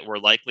fact that we're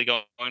likely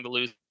going to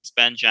lose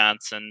Ben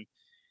Johnson,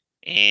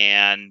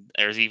 and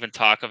there's even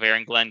talk of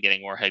Aaron Glenn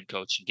getting more head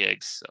coaching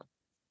gigs. So.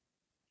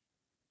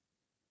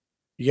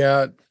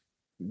 Yeah,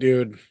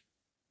 dude.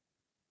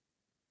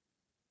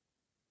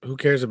 Who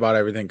cares about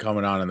everything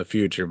coming on in the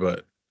future?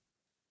 But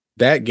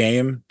that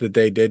game that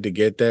they did to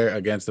get there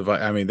against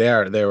I mean,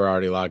 they were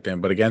already locked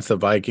in, but against the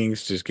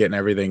Vikings, just getting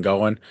everything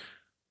going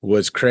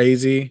was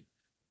crazy.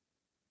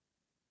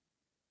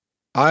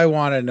 I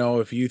want to know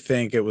if you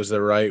think it was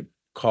the right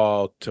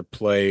call to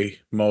play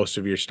most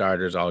of your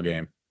starters all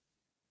game.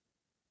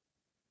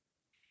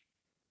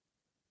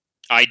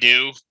 I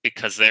do,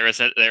 because there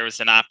was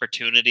an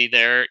opportunity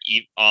there,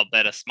 I'll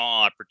bet a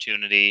small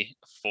opportunity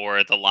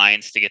for the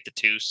Lions to get the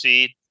 2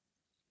 seed.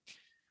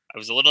 I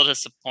was a little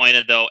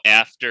disappointed though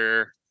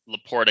after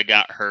Laporta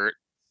got hurt.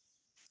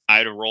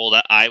 I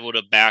would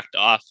have backed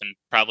off and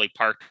probably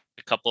parked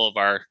a couple of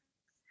our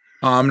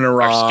skill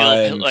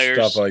and stuff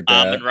players, like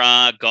that.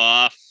 Amon-Ra,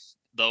 Goff,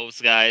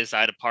 those guys.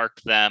 I'd have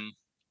parked them,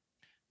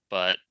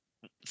 but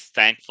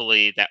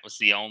thankfully that was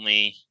the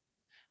only.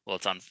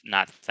 Well,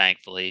 not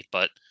thankfully,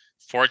 but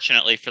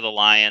fortunately for the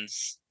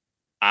Lions,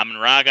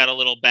 Amon-Ra got a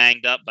little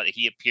banged up, but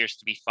he appears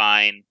to be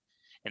fine,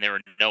 and there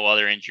were no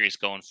other injuries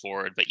going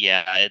forward. But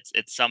yeah, it's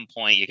at some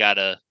point you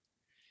gotta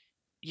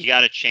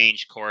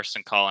change course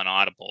and call an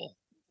audible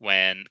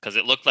because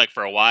it looked like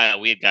for a while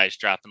we had guys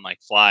dropping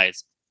like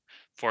flies.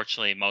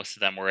 Fortunately, most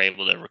of them were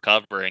able to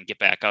recover and get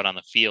back out on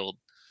the field.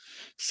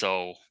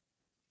 So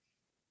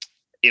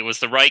it was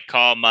the right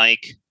call,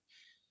 Mike.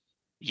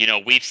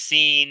 We've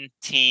seen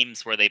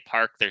teams where they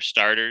park their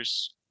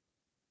starters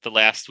the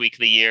last week of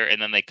the year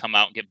and then they come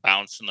out and get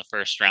bounced in the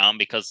first round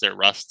because they're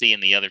rusty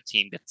and the other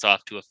team gets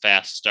off to a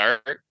fast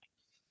start.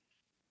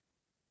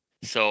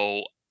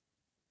 So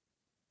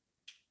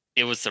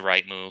it was the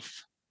right move.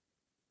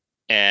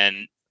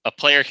 And a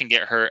player can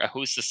get hurt.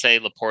 Who's to say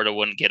Laporta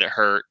wouldn't get it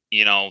hurt,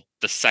 the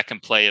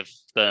second play of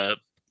the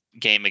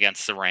game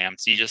against the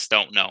Rams? You just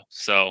don't know.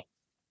 So,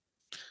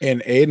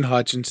 And Aiden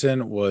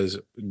Hutchinson was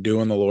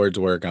doing the Lord's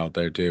work out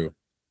there too.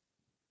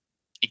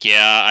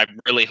 yeah, I'm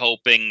really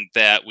hoping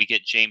that we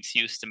get James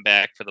Houston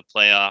back for the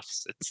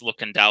playoffs. It's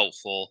looking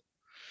doubtful,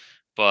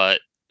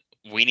 but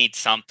we need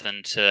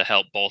something to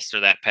help bolster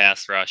that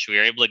pass rush. We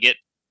were able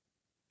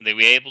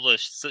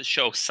to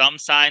show some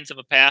signs of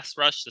a pass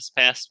rush this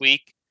past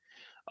week.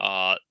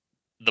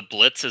 The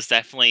blitz has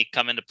definitely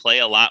come into play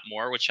a lot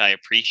more, which I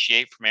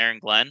appreciate from Aaron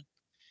Glenn.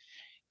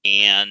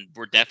 And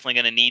we're definitely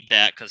going to need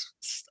that because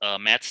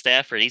Matt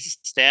Stafford, he's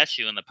a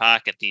statue in the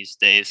pocket these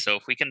days. So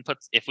if we can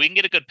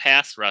get a good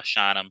pass rush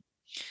on him,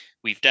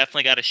 we've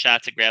definitely got a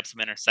shot to grab some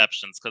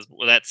interceptions because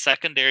that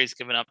secondary's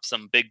giving up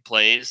some big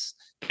plays.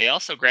 They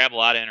also grab a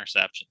lot of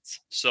interceptions.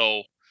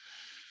 So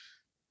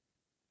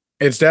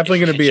It's definitely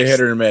going to be a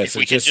hit or miss. if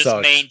we It can just just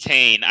sucks.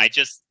 maintain, I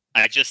just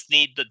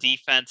need the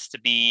defense to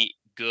be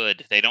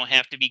good. They don't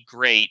have to be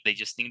great. They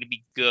just need to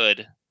be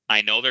good.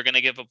 I know they're going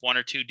to give up one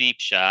or two deep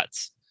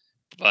shots,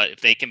 but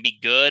if they can be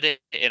good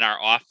and our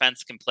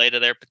offense can play to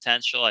their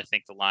potential, I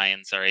think the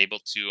Lions are able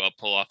to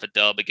pull off a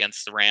dub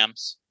against the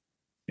Rams.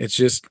 It's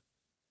just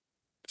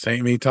this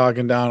ain't me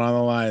talking down on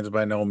the Lions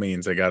by no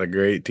means. They got a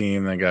great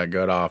team. They got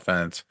good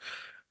offense.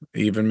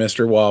 Even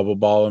Mr. Wobble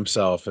Ball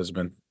himself has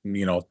been,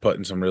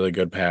 putting some really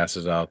good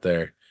passes out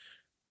there.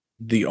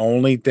 The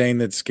only thing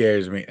that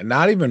scares me, and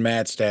not even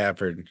Matt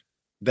Stafford,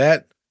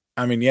 that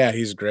I mean, yeah,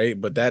 he's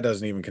great, but that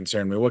doesn't even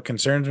concern me. What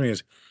concerns me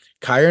is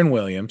Kyron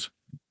Williams,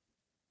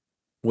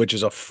 which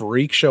is a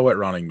freak show at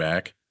running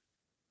back.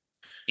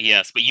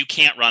 Yes, but you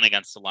can't run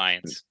against the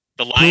Lions.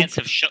 The Lions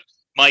Pook, have shown,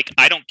 Mike.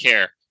 I don't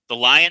care. The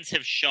Lions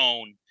have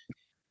shown.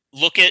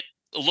 Look at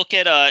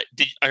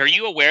are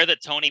you aware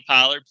that Tony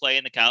Pollard played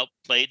in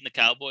the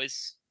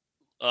Cowboys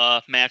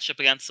matchup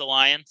against the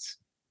Lions?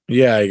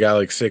 yeah, he got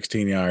like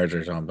 16 yards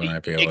or something, I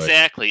feel like.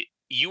 Exactly.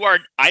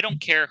 I don't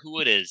care who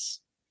it is.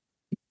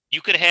 You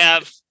could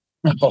have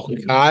Oh, Kyle. you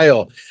could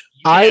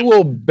I have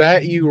will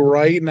bet you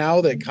right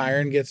now that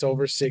Kyron gets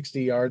over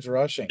 60 yards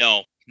rushing.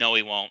 no,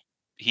 he won't.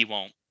 He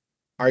won't.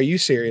 Are you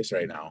serious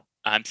right now?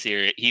 I'm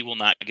serious. He will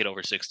not get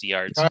over 60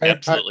 yards. All right,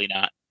 Absolutely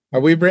not. are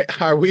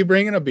we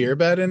bringing a beer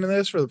bet into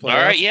this for the All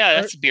right, playoffs? yeah,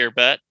 that's a beer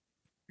bet.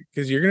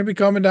 Because you're going to be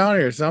coming down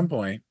here at some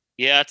point.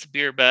 Yeah, it's a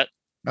beer bet.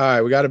 All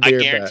right, we got a I beer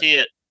bet. guarantee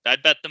it.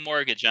 I'd bet the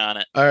mortgage on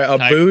it. All right, a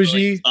Kyron Williams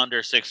bougie,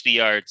 under 60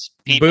 yards.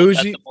 People bet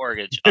bougie, the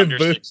mortgage under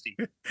 60.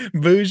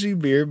 bougie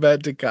beer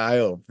bet to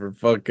Kyle for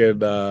fucking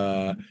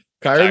Kyron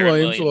Kyron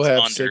Williams will Williams have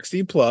under.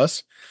 60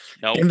 plus.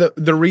 Nope. And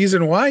the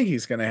reason why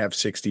he's going to have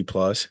 60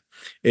 plus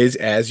is,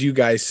 as you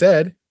guys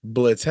said,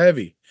 blitz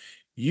heavy.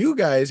 You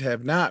guys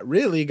have not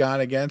really gone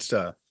against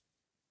a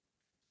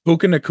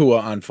Puka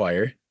Nakua on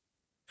fire,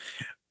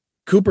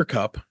 Cooper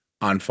Cup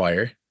on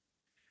fire.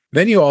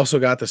 Then you also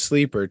got the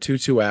sleeper,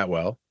 Tutu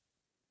Atwell.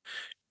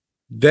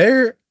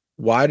 Their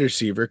wide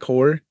receiver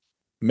core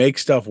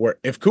makes stuff work.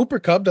 If Cooper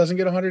Cup doesn't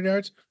get 100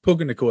 yards,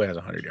 Puka Nakua has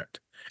 100 yards.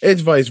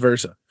 It's vice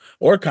versa.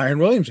 Or Kyron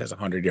Williams has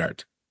 100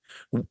 yards.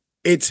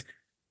 It's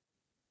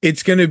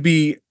going to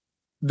be,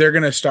 they're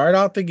going to start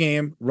out the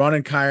game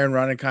running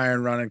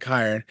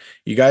Kyron.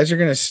 You guys are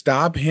going to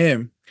stop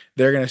him.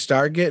 They're going to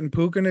start getting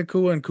Puka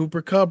Nakua and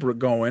Cooper Cup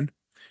going.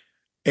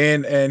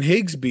 And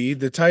Higsby,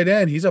 the tight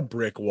end, he's a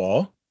brick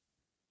wall.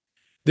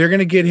 They're going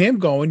to get him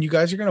going. You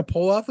guys are going to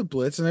pull off the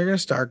blitz, and they're going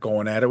to start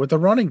going at it with the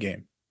running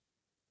game.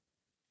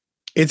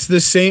 It's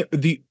the same.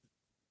 The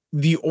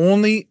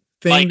only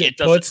thing Mike, that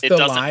puts it the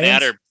doesn't Lions,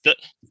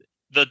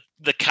 matter.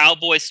 The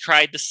Cowboys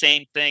tried the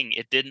same thing.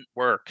 It didn't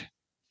work.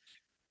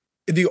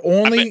 the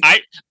only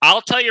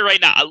I'll tell you right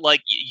now,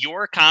 like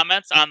your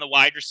comments on the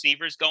wide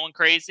receivers going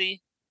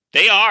crazy,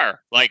 they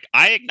are. Like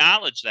I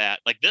acknowledge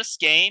that. Like this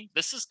game,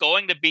 this is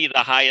going to be the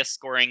highest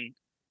scoring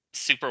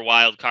super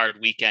wild card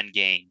weekend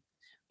game.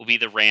 Will be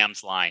the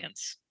Rams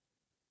Lions.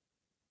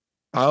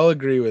 I'll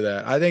agree with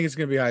that. I think it's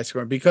going to be high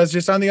scoring because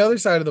just on the other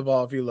side of the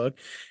ball, if you look,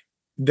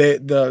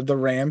 the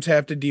Rams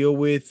have to deal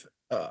with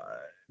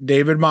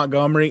David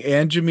Montgomery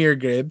and Jahmyr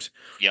Gibbs.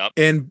 Yep.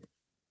 And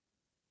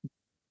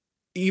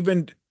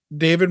even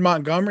David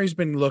Montgomery's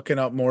been looking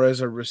up more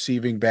as a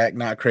receiving back.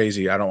 Not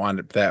crazy. I don't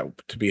want that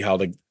to be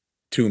held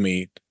to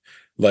me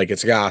like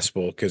it's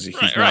gospel because he's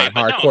not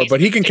hardcore,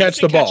 but he can catch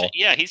the ball.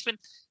 Yeah, he's been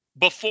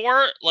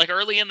before, like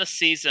early in the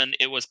season,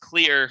 it was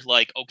clear,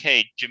 like,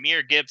 okay,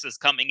 Jahmyr Gibbs is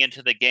coming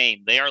into the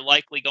game. They are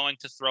likely going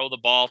to throw the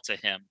ball to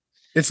him.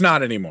 It's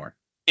not anymore.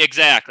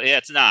 Exactly.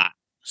 It's not.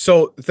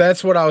 So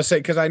that's what I was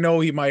saying because I know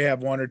he might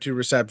have one or two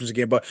receptions a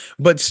game,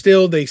 but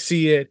still they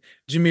see it.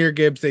 Jahmyr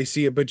Gibbs, they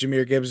see it, but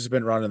Jahmyr Gibbs has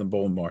been running the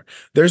ball more.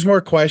 There's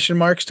more question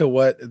marks to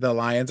what the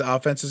Lions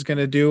offense is going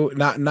to do.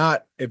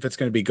 Not if it's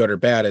going to be good or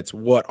bad. It's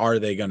what are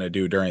they going to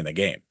do during the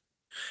game.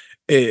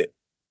 It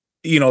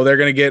they're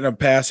going to get in a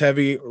pass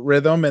heavy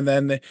rhythm, and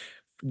then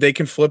they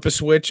can flip a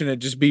switch and it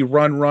just be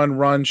run, run,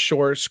 run,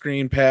 short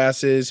screen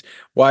passes,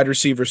 wide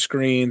receiver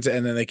screens,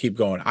 and then they keep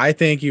going. I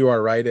think you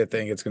are right. I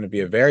think it's going to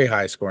be a very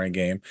high scoring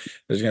game.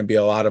 There's going to be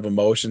a lot of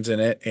emotions in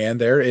it, and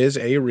there is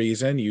a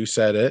reason you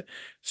said it,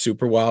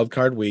 Super Wild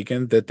Card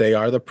Weekend, that they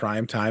are the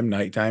prime time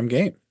nighttime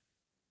game.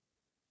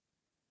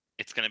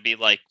 It's going to be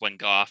like when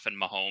Goff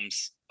and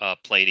Mahomes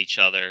played each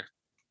other.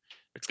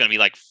 It's going to be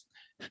like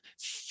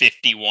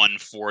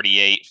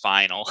 51-48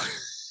 final.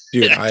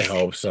 Dude, I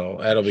hope so.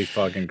 That'll be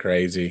fucking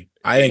crazy.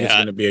 I think it's Yeah.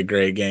 going to be a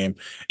great game.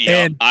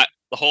 Yeah. And I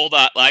hold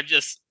on.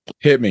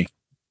 hit me.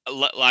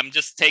 I'm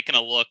just taking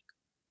a look.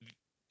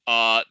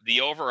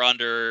 The over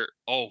under.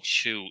 Oh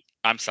shoot.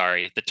 I'm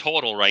sorry. The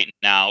total right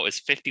now is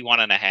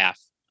 51.5.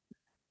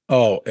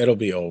 Oh, it'll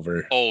be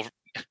over. Oh,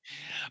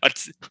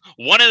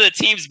 one of the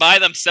teams by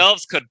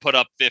themselves could put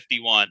up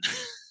 51.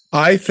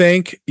 I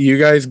think you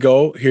guys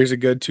go. Here's a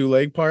good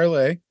two-leg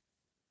parlay.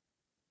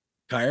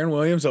 Kyron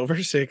Williams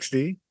over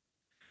 60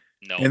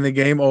 No, in the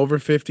game over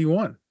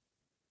 51.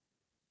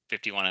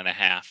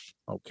 51.5.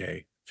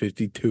 Okay,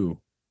 52.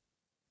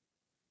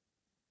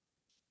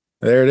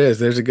 There it is.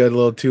 There's a good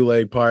little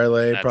two-leg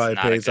parlay. That's Probably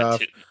not a pays good two.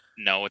 off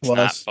No, it's not,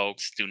 plus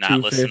folks. Do not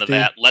listen to 250.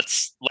 that.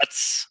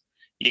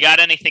 You got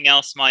anything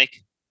else, Mike?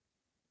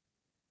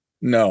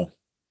 No.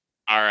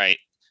 All right.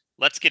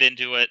 Let's get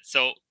into it.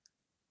 So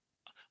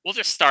we'll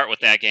just start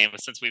with that game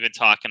since we've been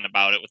talking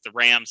about it with the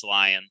Rams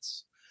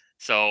Lions.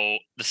 So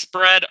the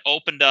spread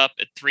opened up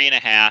at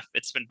 3.5.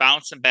 It's been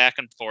bouncing back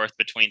and forth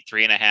between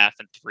 3.5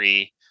 and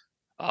 3.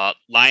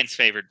 Lions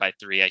favored by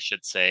 3, I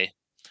should say.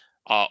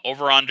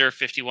 Over under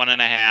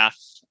 51.5.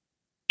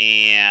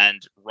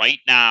 And right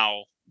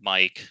now,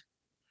 Mike,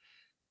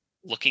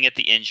 looking at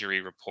the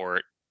injury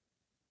report,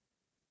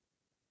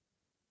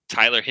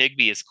 Tyler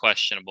Higbee is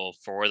questionable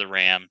for the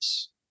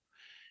Rams.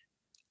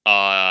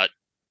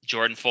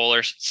 Jordan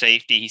Fuller,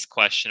 safety, he's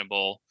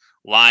questionable.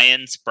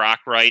 Lions,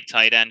 Brock Wright,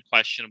 tight end,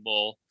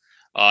 questionable.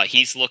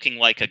 He's looking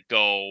like a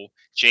go.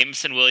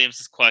 Jameson Williams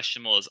is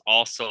questionable, is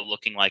also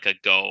looking like a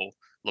go.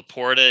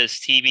 Laporta is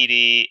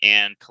TBD,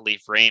 and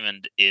Khalif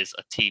Raymond is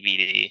a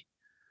TBD.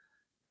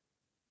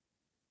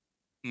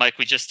 Mike,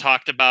 we just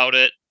talked about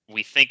it.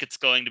 We think it's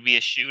going to be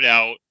a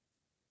shootout.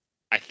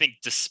 I think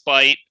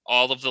despite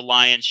all of the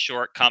Lions'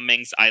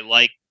 shortcomings, I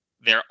like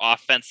their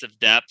offensive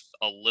depth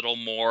a little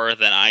more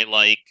than I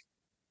like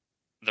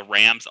the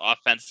Rams'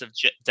 offensive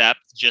depth,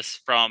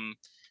 just from,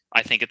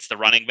 I think it's the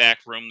running back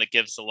room that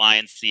gives the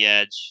Lions the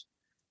edge.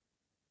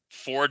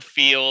 Ford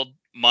Field,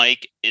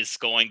 Mike, is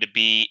going to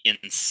be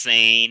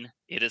insane.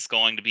 It is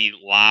going to be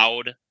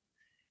loud.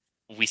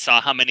 We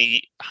saw how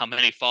many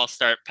false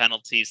start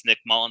penalties Nick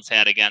Mullins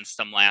had against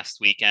them last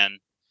weekend,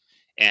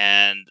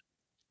 and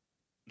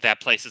that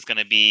place is going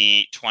to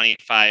be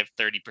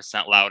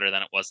 25-30% louder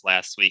than it was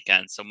last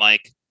weekend. So,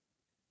 Mike,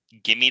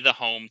 give me the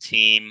home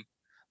team.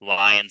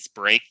 Lions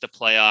break the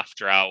playoff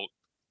drought.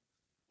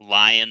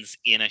 Lions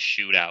in a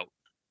shootout.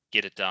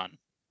 Get it done.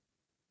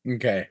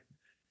 Okay.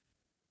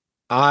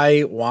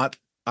 I want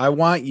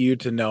you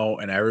to know,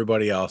 and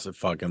everybody else that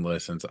fucking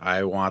listens,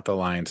 I want the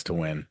Lions to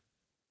win.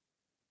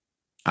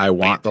 I But you're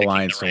want the picking the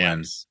Lions to win.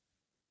 Rams.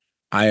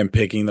 I am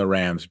picking the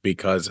Rams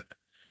because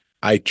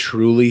I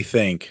truly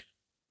think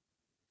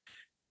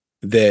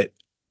that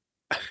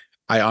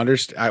I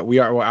understand.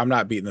 I'm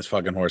not beating this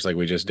fucking horse like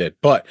we just did,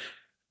 but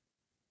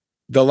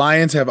the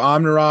Lions have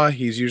Amon-Ra.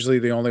 He's usually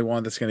the only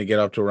one that's going to get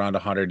up to around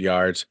 100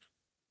 yards.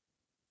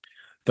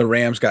 The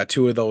Rams got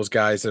two of those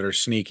guys that are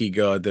sneaky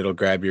good that'll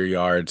grab your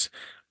yards.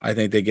 I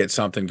think they get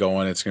something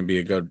going. It's going to be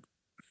a good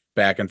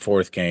back and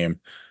forth game.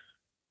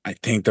 I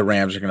think the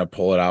Rams are going to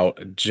pull it out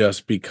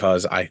just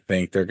because I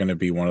think they're going to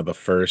be one of the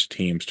first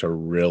teams to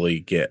really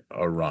get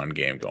a run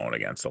game going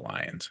against the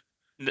Lions.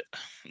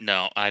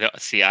 No, I don't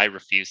see. I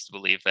refuse to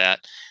believe that.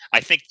 I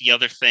think the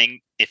other thing,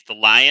 if the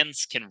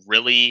Lions can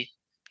really,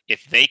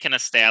 if they can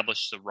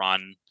establish the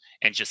run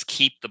and just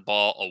keep the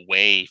ball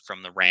away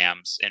from the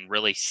Rams and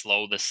really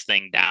slow this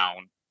thing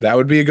down, That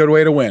would be a good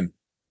way to win.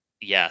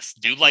 yes,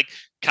 dude. Like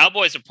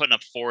Cowboys are putting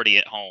up 40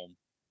 at home,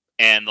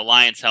 and the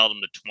Lions held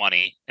them to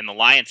 20, and the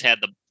Lions had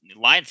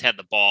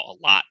the ball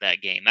a lot that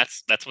game.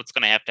 That's what's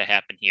going to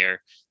happen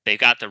here. They've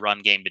got the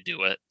run game to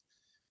do it.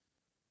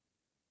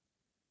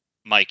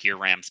 Mike, your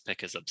Rams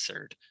pick is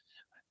absurd.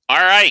 All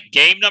right,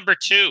 game number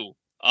 2.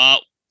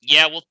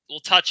 Yeah, we'll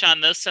touch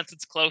on this since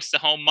it's close to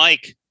home.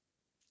 Mike,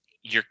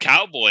 your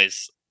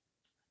Cowboys,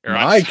 or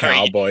I'm My sorry,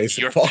 Cowboys,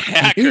 your fuck you.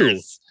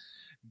 Packers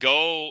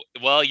go.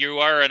 Well, you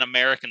are an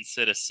American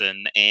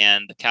citizen,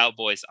 and the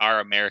Cowboys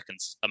are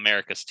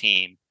America's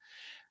team.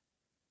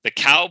 The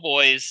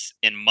Cowboys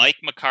and Mike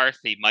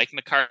McCarthy. Mike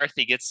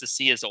McCarthy gets to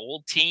see his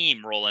old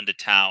team roll into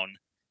town.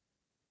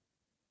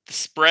 The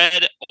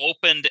spread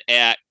opened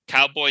at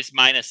Cowboys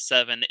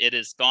 -7. It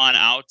has gone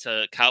out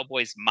to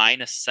Cowboys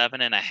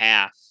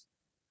 -7.5.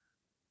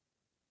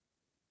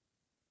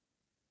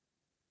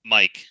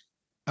 Mike.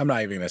 I'm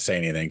not even gonna say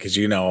anything because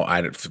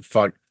I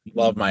fuck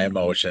love my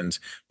emotions.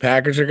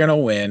 Packers are gonna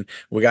win.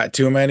 We got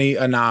too many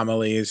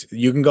anomalies.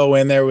 You can go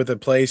in there with a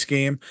play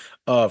scheme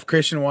of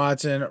Christian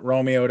Watson,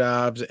 Romeo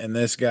Dobbs, and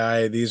this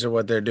guy. These are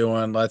what they're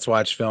doing. Let's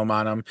watch film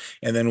on them,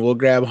 and then we'll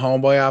grab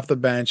homeboy off the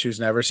bench who's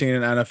never seen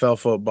an NFL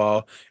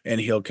football,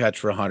 and he'll catch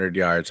for 100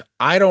 yards.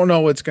 I don't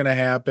know what's gonna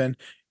happen.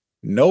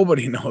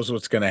 Nobody knows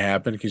what's gonna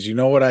happen because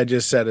what I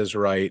just said is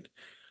right.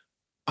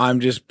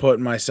 I'm just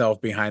putting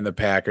myself behind the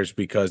Packers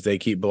because they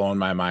keep blowing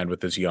my mind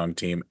with this young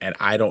team, and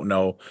I don't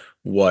know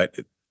what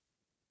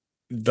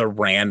the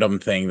random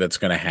thing that's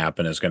going to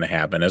happen is going to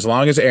happen. As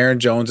long as Aaron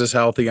Jones is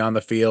healthy on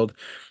the field,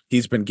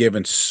 he's been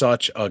given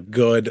such a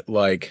good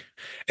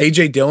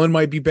AJ Dillon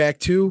might be back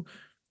too.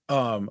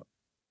 Um,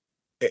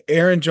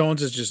 Aaron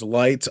Jones is just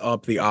lights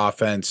up the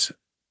offense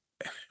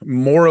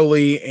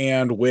morally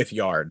and with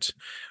yards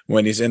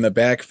when he's in the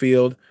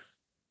backfield.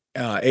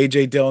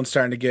 AJ Dillon's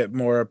starting to get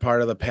more a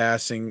part of the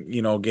passing,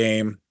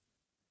 game.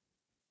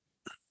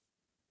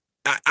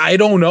 I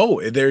don't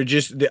know. They're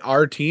just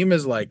our team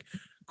is like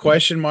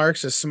question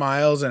marks of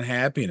smiles and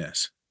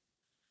happiness.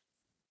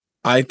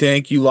 I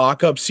think you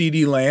lock up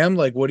CD Lamb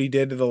like what he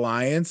did to the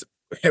Lions.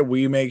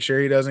 We make sure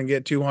he doesn't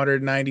get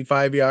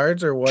 295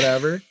 yards or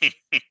whatever.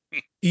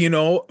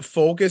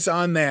 Focus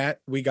on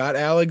that. We got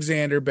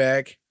Alexander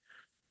back.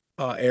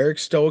 Eric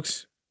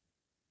Stokes.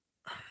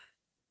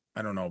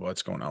 I don't know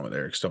what's going on with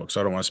Eric Stokes,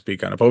 so I don't want to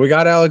speak on it. But we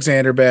got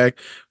Alexander back.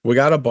 We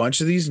got a bunch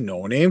of these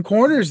no-name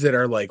corners that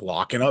are like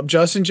locking up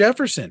Justin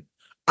Jefferson.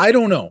 I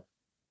don't know.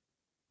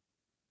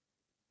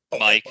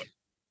 Mike.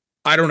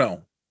 I don't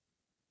know.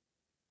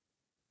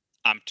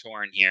 I'm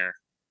torn here.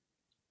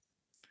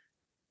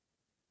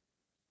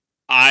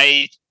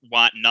 I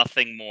want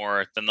nothing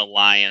more than the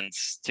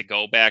Lions to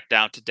go back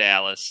down to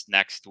Dallas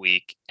next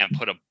week and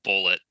put a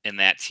bullet in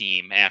that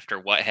team after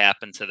what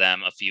happened to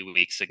them a few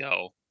weeks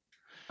ago.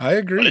 I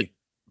agree.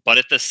 But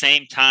at the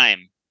same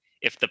time,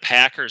 if the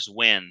Packers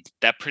win,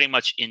 that pretty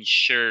much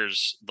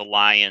ensures the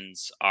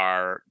Lions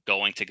are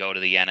going to go to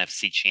the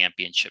NFC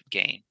Championship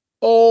game.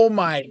 Oh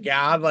my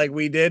God, like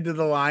we did to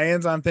the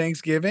Lions on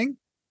Thanksgiving?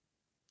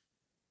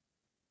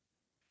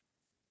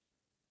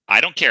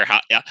 I don't care how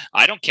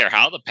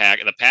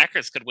the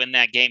Packers could win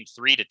that game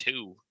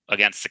 3-2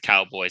 against the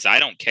Cowboys. I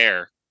don't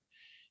care.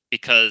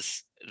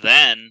 Because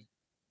then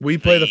we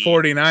play the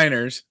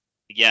 49ers.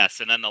 Yes,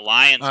 and then the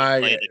Lions will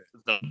play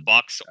the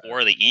Bucks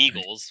or the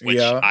Eagles, which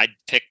I'd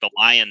pick the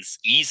Lions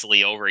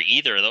easily over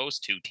either of those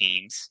two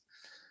teams.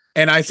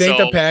 And I think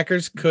the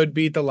Packers could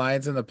beat the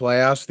Lions in the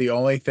playoffs. The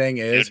only thing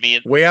is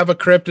we have a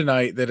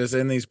kryptonite that is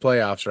in these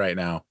playoffs right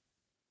now.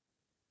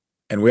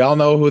 And we all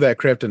know who that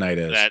kryptonite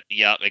is.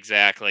 Yeah,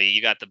 exactly.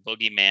 You got the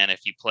boogeyman if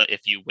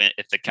you beat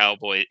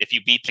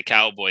the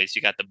Cowboys,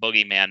 you got the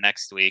boogeyman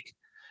next week.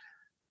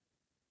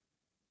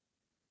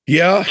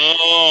 Yeah.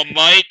 Oh,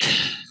 Mike.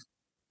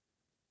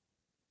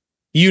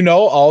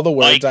 All the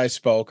words I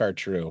spoke are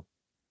true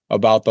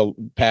about the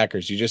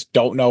Packers. You just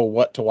don't know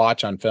what to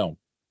watch on film.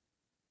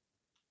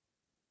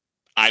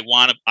 I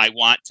want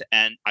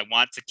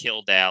to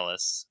kill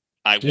Dallas.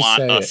 I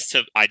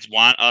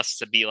want us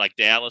to be like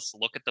Dallas,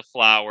 look at the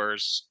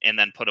flowers, and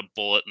then put a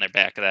bullet in their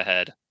back of the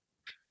head.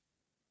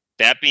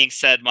 That being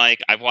said,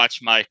 Mike, I've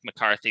watched Mike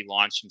McCarthy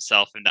launch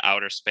himself into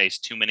outer space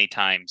too many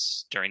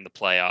times during the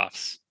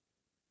playoffs.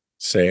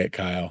 Say it,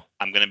 Kyle.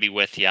 I'm going to be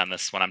with you on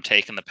this one. I'm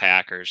taking the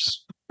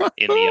Packers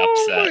in the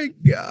upset. Oh, my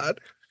God.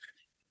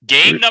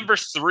 Game number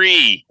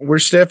 3. We're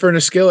stiffer than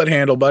a skillet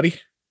handle, buddy.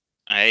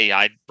 Hey,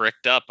 I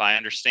bricked up. I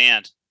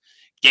understand.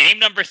 Game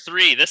number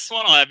 3. This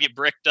one will have you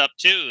bricked up,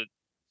 too.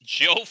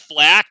 Joe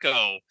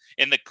Flacco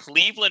and the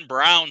Cleveland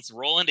Browns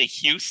roll into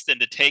Houston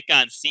to take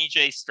on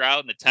C.J.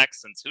 Stroud and the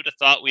Texans. Who'd have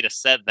thought we'd have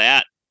said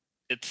that?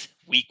 It's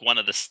week 1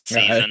 of the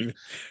season.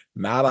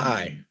 Not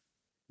I.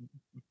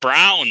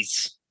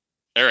 Browns,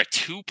 they're a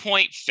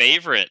 2-point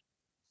favorite.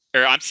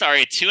 Or I'm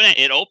sorry,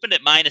 it opened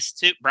at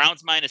 -2.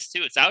 Browns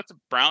 -2. It's out to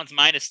Browns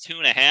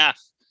 -2.5.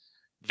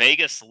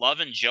 Vegas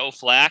loving Joe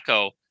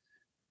Flacco.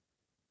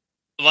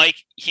 Like,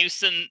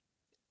 Houston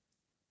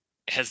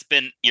has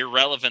been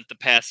irrelevant the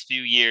past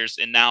few years,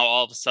 and now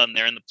all of a sudden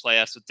they're in the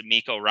playoffs with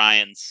DeMeco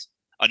Ryans,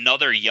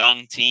 another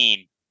young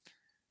team.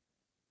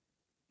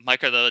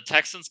 Mike, are the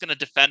Texans going to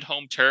defend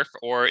home turf,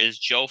 or is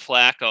Joe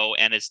Flacco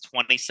and his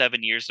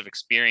 27 years of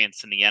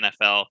experience in the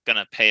NFL going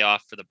to pay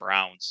off for the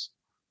Browns?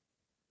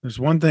 There's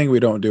one thing we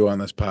don't do on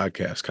this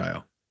podcast,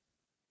 Kyle.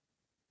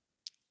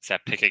 Is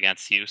that pick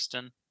against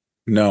Houston?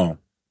 No.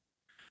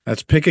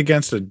 That's pick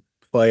against a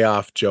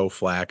playoff Joe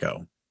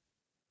Flacco.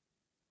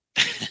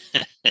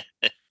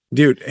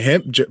 Dude,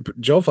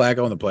 Joe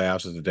Flacco in the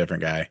playoffs is a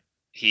different guy.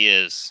 He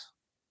is.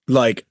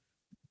 Like,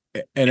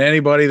 and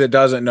anybody that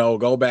doesn't know,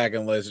 go back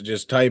and listen.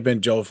 Just type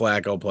in Joe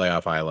Flacco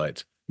playoff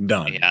highlights.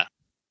 Done. Yeah.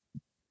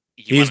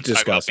 He's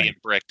disgusting. Being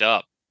bricked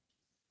up.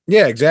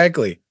 Yeah,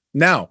 exactly.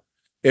 Now,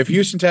 if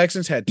Houston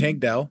Texans had Tank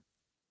Dell,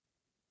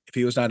 if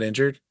he was not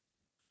injured,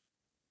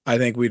 I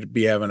think we'd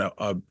be having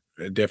a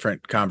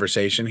different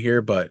conversation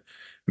here. But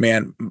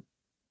man,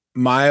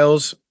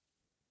 Miles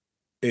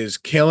is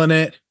killing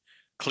it.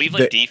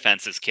 Cleveland The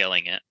defense is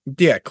killing it.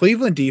 Yeah,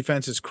 Cleveland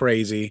defense is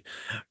crazy.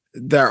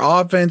 Their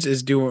offense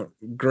is doing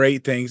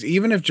great things.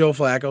 Even if Joe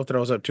Flacco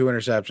throws up 2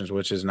 interceptions,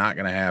 which is not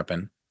going to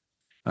happen.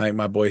 I think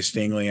my boy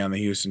Stingley on the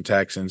Houston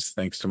Texans,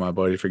 thanks to my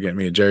buddy for getting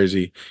me a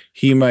jersey,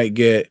 he might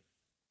get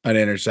an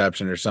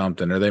interception or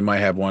something, or they might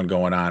have one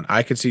going on.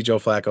 I could see Joe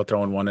Flacco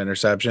throwing one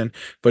interception,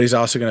 but he's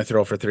also going to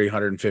throw for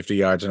 350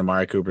 yards, and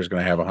Amari Cooper is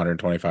going to have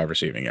 125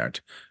 receiving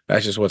yards.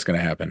 That's just what's going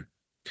to happen.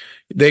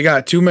 They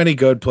got too many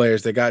good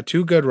players. They got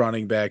two good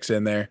running backs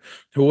in there.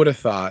 Who would have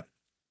thought?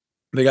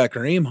 They got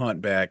Kareem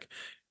Hunt back.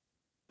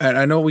 And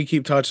I know we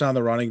keep touching on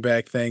the running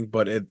back thing,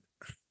 but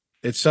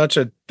it's such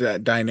a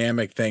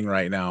dynamic thing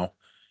right now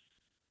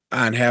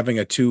on having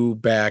a two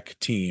back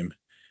team.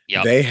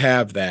 Yep. They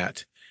have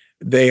that.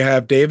 They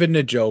have David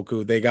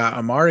Njoku. They got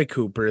Amari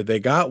Cooper. They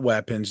got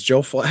weapons.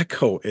 Joe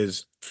Flacco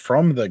is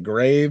from the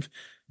grave.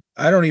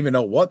 I don't even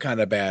know what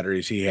kind of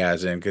batteries he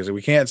has in because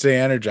we can't say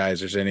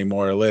energizers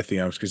anymore or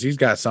lithiums because he's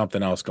got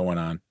something else going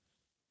on.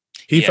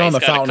 He Yeah, found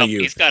the fountain of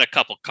he's youth. got a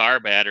couple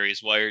car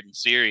batteries wired in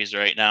series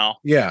right now.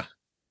 Yeah.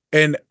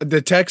 And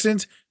the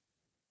Texans,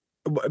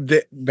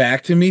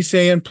 back to me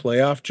saying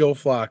playoff Joe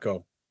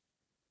Flacco.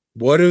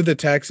 What do the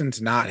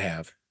Texans not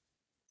have?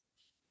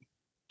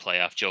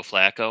 Playoff Joe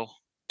Flacco.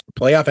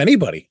 Playoff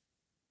anybody.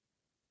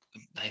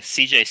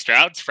 CJ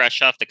Stroud's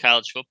fresh off the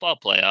college football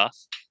playoff.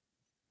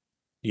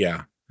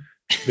 Yeah.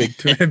 Big,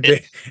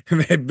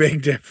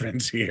 big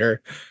difference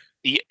here.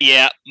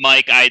 Yeah,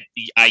 Mike,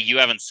 you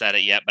haven't said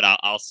it yet, but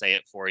I'll say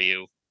it for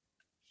you.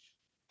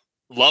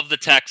 Love the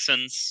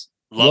Texans.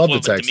 Love Love the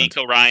what Texans.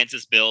 D'Amico Ryans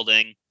is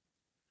building.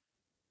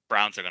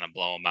 Browns are going to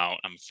blow them out,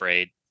 I'm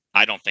afraid.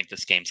 I don't think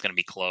this game's going to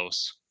be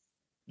close.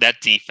 That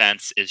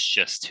defense is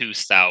just too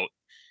stout,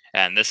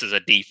 and this is a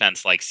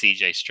defense like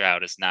CJ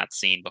Stroud has not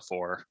seen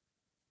before.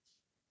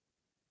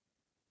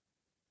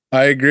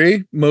 I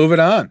agree. Moving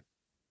on.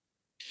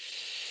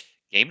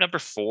 Game number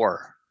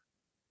 4.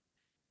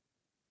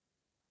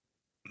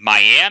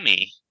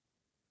 Miami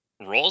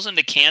rolls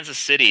into Kansas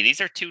City.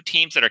 These are two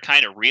teams that are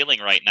kind of reeling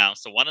right now.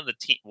 So one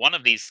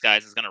of these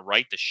guys is going to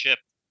right the ship,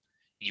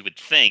 you would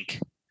think.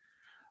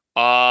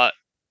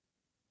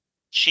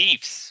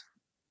 Chiefs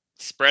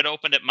spread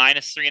opened at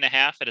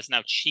 -3.5. It is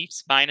now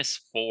Chiefs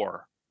 -4.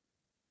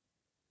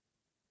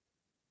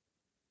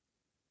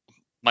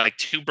 Like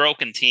two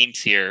broken teams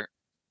here.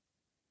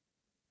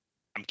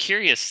 I'm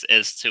curious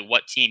as to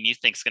what team you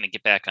think is going to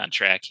get back on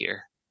track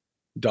here.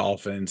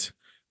 Dolphins.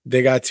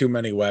 They got too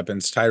many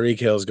weapons. Tyreek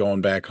Hill's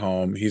going back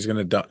home. He's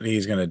gonna drop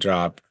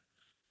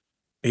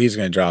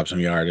some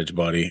yardage,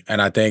 buddy.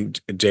 And I think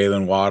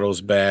Jalen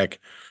Waddle's back.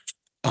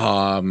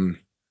 The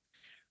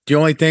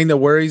only thing that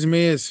worries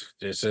me is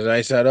just as I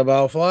said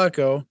about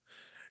Flacco,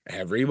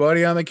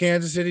 everybody on the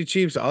Kansas City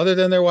Chiefs, other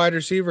than their wide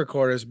receiver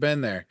core, has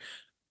been there.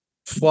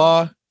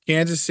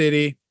 Kansas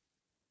City,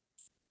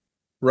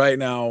 right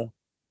now,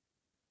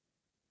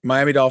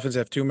 Miami Dolphins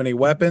have too many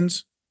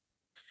weapons.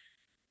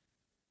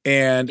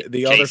 And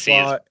the other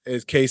flaw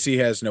is KC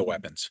has no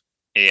weapons.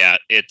 Yeah,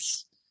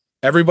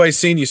 everybody's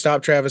seen you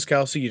stop Travis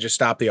Kelce, you just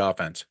stop the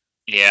offense.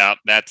 Yeah,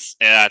 that's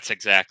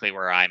exactly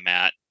where I'm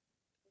at.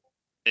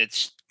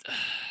 It's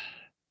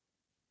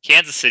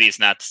Kansas City is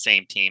not the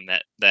same team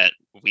that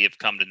we have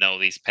come to know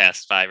these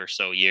past 5 or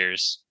so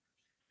years.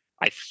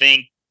 I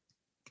think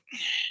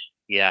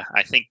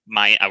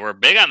we're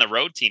big on the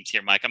road teams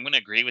here, Mike. I'm going to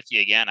agree with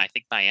you again. I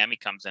think Miami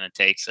comes in and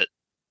takes it.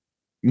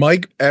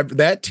 Mike,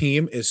 that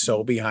team is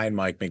so behind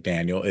Mike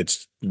McDaniel.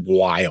 It's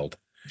wild.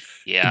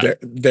 Yeah.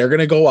 They're going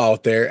to go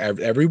out there.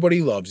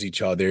 Everybody loves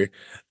each other.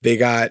 They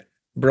got,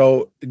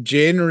 bro,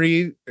 Jaden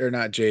Reed, or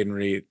not Jaden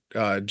Reed,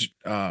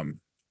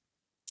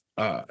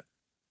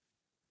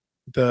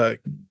 the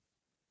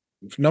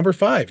number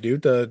 5,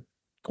 dude, the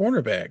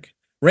cornerback,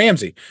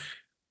 Ramsey.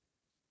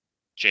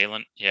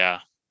 Jalen, yeah.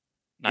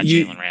 Not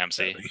Jalen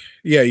Ramsey.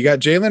 Yeah, you got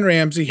Jalen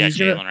Ramsey. Yeah,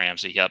 Jalen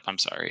Ramsey. Yep, I'm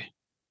sorry.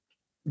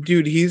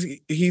 Dude, he's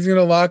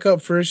gonna lock up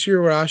first year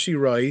Rashee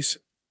Rice.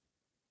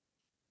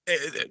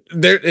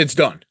 It's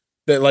done.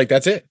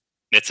 That's it.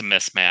 It's a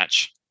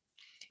mismatch.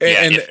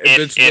 And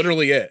it's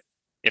literally it.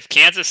 If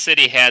Kansas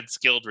City had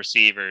skilled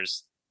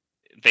receivers,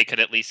 they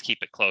could at least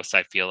keep it close,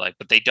 I feel like,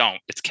 but they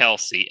don't. It's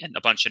Kelce and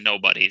a bunch of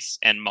nobodies,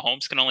 and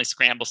Mahomes can only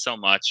scramble so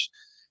much.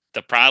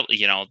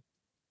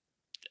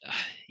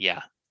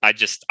 Yeah, I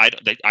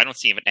don't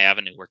see an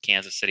avenue where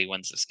Kansas City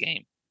wins this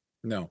game.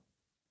 No,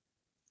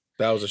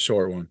 that was a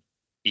short one.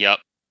 Yep.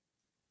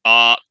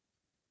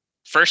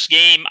 First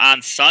game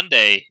on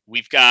Sunday,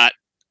 we've got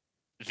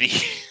the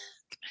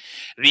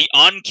the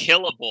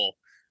unkillable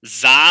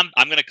I'm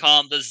going to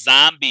call them the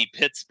zombie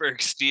Pittsburgh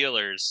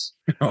Steelers.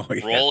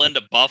 Roll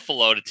into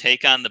Buffalo to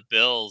take on the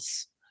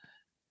Bills.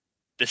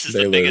 This is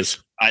the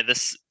biggest.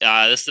 This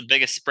is the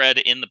biggest spread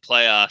in the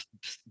playoff.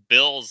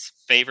 Bills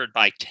favored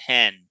by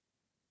 10.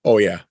 Oh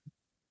yeah,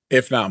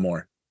 if not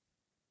more.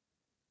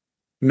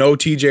 No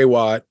TJ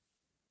Watt.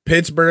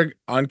 Pittsburgh,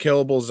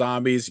 unkillable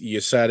zombies.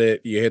 You said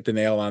it. You hit the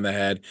nail on the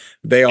head.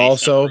 They Mason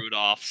also,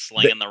 Rudolph th-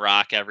 slinging the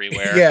rock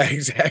everywhere. yeah,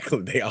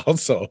 exactly. They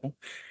also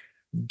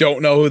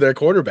don't know who their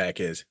quarterback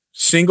is.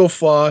 Single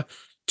flaw,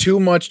 too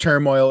much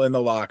turmoil in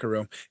the locker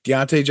room.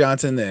 Deontay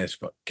Johnson, this,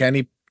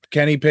 Kenny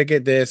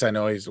Pickett, this. I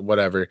know he's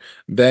whatever.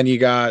 Then you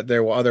got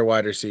their other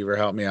wide receiver.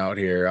 Help me out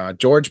here.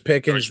 George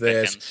Pickens, George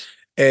this.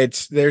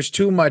 Pickens. There's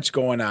too much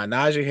going on.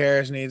 Najee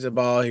Harris needs a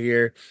ball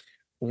here.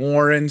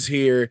 Warren's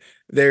here.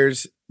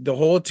 There's the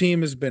whole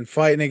team has been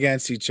fighting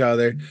against each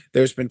other.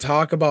 There's been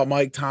talk about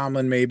Mike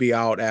Tomlin maybe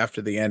out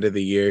after the end of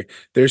the year.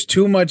 There's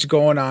too much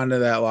going on in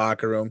that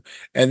locker room.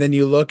 And then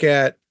you look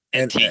at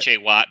And and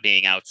TJ Watt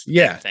being out's the big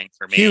yeah, thing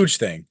for me. huge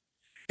thing.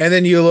 And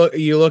then you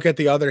look at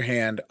the other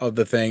hand of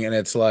the thing and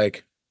it's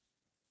like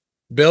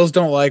Bills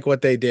don't like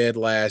what they did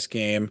last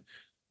game.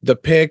 The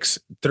picks,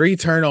 3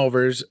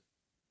 turnovers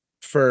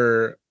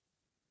for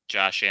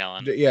Josh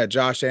Allen. yeah,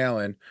 Josh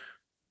Allen.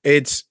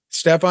 It's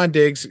Stephon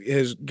Diggs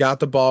has got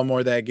the ball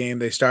more that game.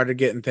 They started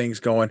getting things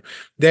going.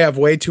 They have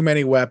way too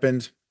many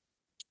weapons,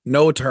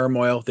 no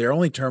turmoil. The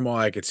only turmoil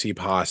I could see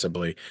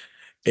possibly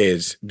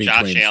is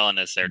Josh between, Allen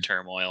is their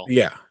turmoil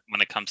yeah.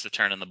 when it comes to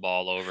turning the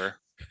ball over.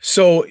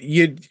 So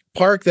you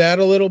park that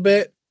a little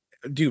bit,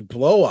 dude,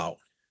 blowout.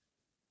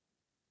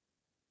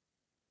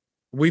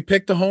 We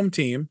picked the home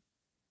team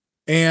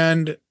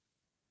and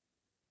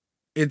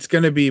it's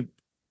going to be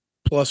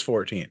plus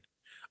 14.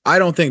 I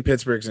don't think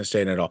Pittsburgh's going to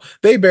stay in at all.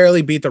 They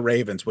barely beat the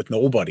Ravens with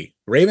nobody.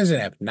 Ravens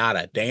didn't have not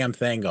a damn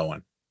thing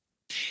going.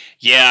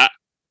 Yeah,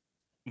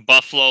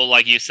 Buffalo,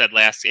 like you said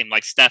last game,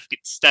 like Steph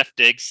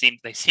Diggs seem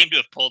to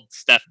have pulled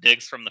Steph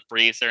Diggs from the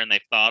freezer and they've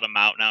thawed him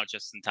out now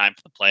just in time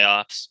for the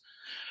playoffs.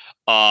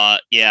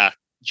 Yeah,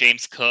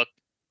 James Cook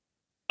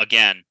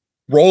again.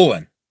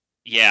 Rolling.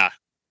 Yeah,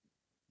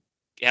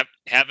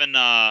 having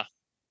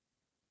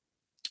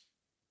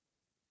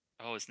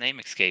his name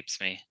escapes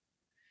me.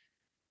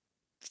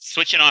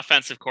 Switching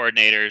offensive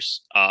coordinators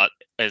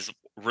has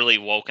really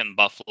woken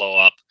Buffalo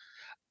up.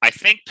 I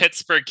think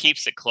Pittsburgh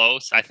keeps it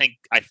close. I think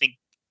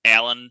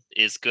Allen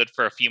is good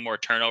for a few more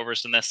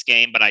turnovers in this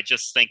game, but I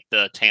just think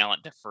the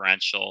talent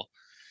differential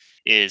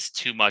is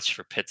too much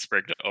for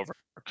Pittsburgh to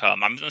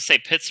overcome. I'm going to say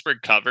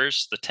Pittsburgh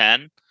covers the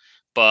 10,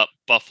 but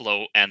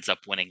Buffalo ends up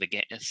winning the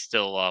game.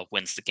 Still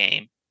wins the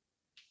game.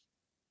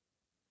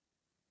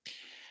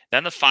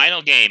 Then the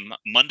final game,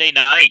 Monday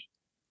night,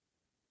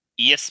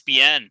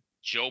 ESPN,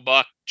 Joe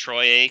Buck,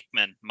 Troy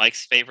Aikman,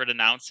 Mike's favorite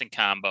announcing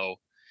combo.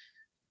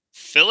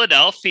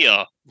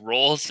 Philadelphia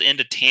rolls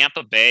into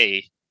Tampa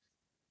Bay.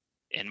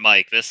 And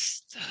Mike, the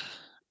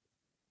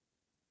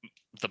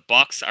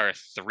Bucks are a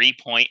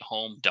 3-point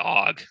home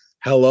dog.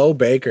 Hello,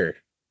 Baker.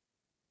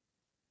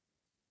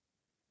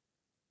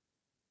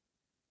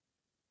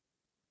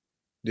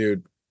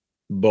 Dude,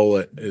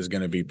 bullet is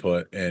going to be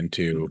put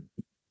into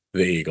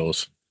the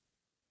Eagles.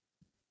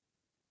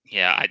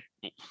 Yeah,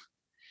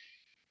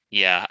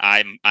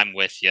 I'm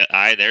with you.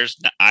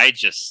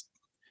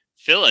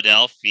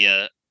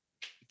 Philadelphia.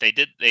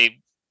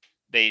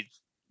 They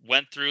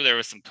went through. There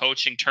was some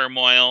coaching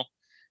turmoil.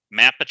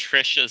 Matt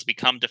Patricia has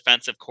become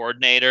defensive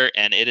coordinator,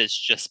 and it has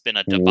just been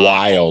a debacle.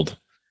 Wild.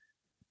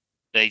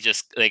 They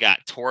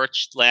got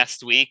torched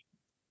last week.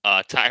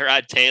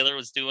 Tyrod Taylor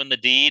was doing the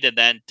deed, and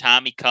then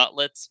Tommy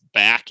Cutlets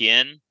back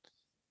in,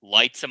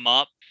 lights him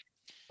up.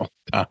 Oh,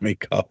 Tommy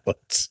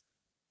Cutlets.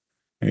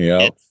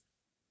 Yep.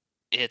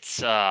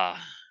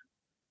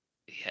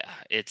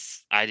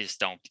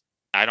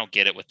 I don't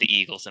get it with the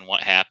Eagles and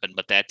what happened,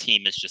 but that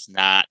team is just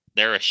not.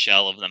 They're a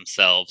shell of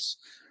themselves.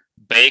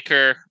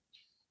 Baker,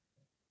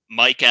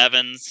 Mike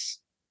Evans,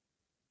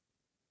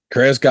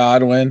 Chris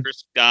Godwin.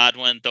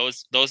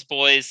 those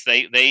boys,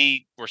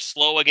 they were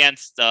slow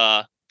against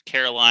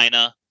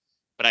Carolina,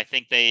 but I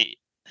think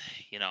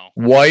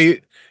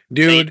White,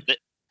 dude.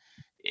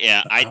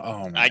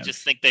 I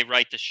just think they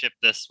right the ship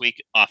this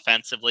week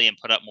offensively and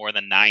put up more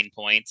than 9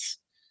 points.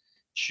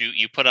 Shoot,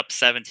 you put up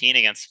 17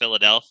 against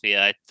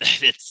Philadelphia.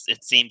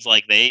 It seems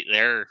like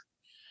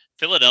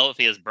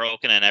Philadelphia is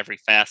broken in every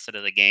facet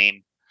of the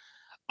game.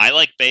 I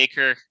like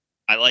Baker.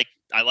 I like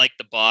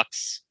the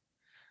Bucks.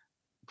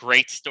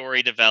 Great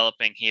story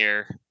developing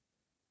here.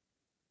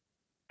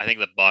 I think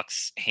the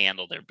Bucks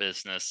handle their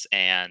business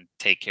and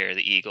take care of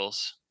the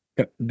Eagles.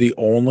 The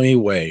only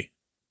way,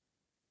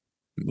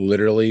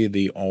 literally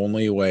the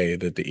only way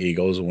that the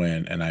Eagles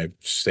win, and I've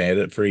said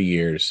it for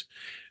years,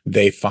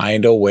 they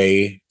find a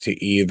way to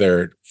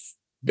either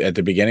at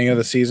the beginning of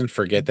the season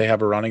forget they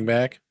have a running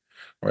back,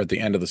 or at the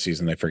end of the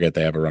season they forget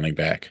they have a running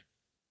back.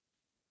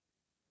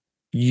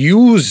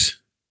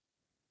 Use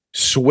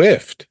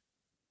Swift.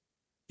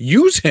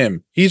 Use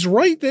him. He's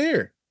right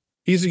there.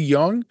 He's a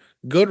young,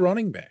 good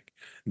running back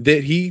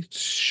that he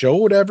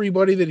showed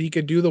everybody that he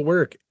could do the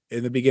work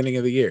in the beginning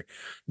of the year.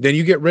 Then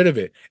you get rid of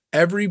it.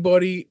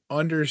 Everybody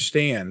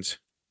understands.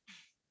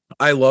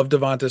 I love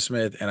Devonta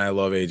Smith and I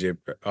love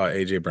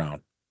AJ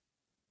Brown.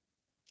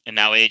 And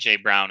now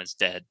AJ Brown is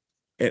dead.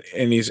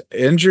 And he's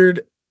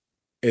injured.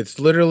 It's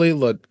literally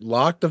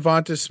lock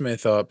Devonta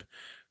Smith up.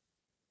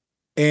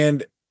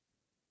 And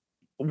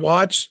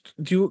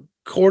do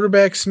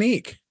quarterback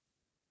sneak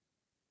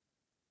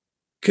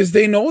because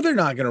they know they're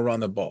not going to run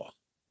the ball.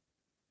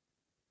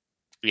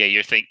 Yeah,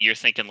 you're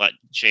thinking let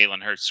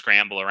Jalen Hurts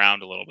scramble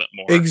around a little bit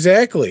more.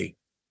 Exactly.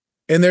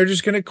 And they're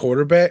just going to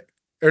quarterback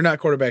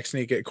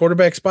sneak it,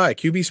 quarterback spy,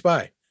 QB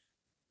spy.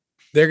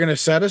 They're going to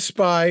set a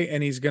spy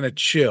and he's going to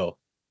chill.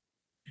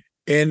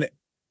 And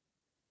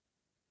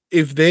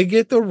if they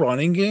get the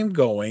running game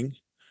going,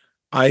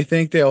 I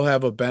think they'll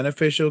have a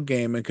beneficial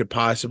game and could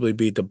possibly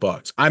beat the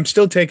Bucks. I'm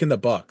still taking the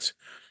Bucks.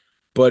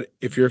 But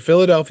if you're a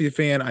Philadelphia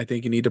fan, I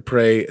think you need to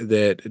pray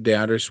that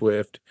DeAndre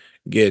Swift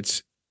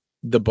gets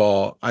the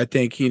ball. I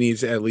think he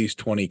needs at least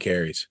 20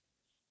 carries.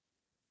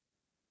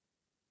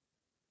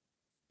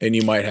 And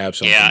you might have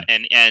something. Yeah,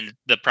 and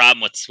the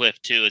problem with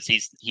Swift too is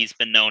he's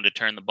been known to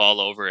turn the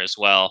ball over as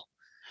well.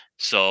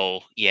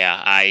 So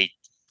yeah, I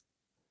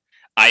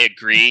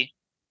agree.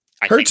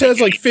 Hurts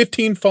has like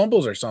 15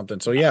 fumbles or something.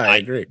 So yeah, I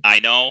agree. I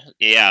know.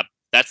 Yeah,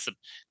 that's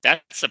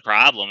the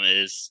problem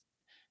is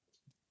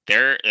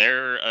they're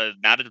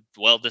not a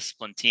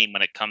well-disciplined team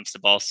when it comes to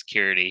ball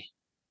security,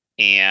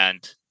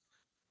 and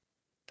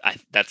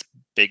that's a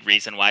big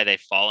reason why they've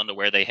fallen to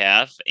where they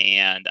have,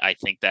 and I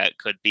think that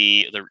could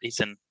be the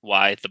reason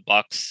why the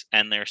Bucks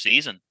end their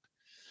season.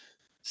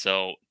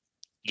 So,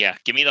 yeah,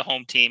 give me the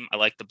home team. I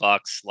like the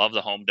Bucks. Love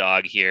the home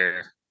dog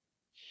here.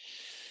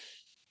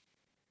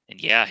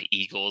 And yeah,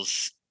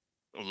 Eagles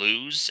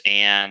lose,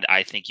 and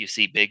I think you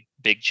see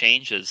big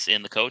changes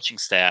in the coaching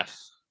staff.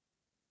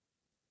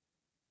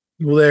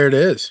 Well, there it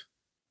is,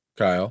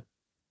 Kyle.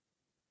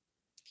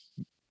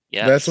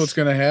 Yeah, that's what's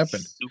going to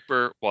happen.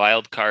 Super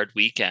wild card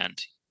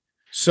weekend.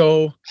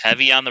 So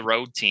heavy on the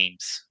road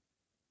teams.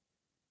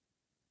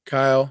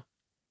 Kyle,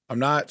 I'm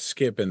not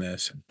skipping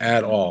this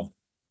at all.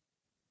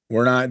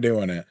 We're not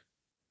doing it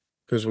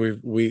because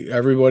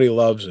everybody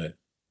loves it.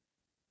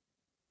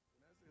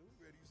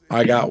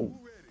 I got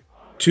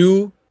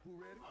 2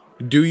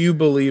 do you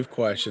believe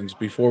questions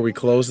before we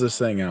close this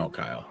thing out,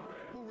 Kyle.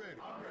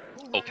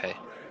 Okay.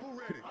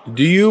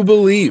 Do you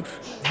believe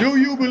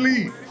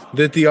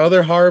that the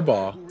other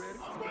Harbaugh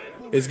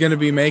is going to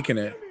be making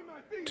it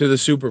to the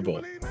Super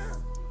Bowl?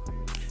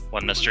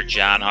 What, Mr.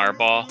 John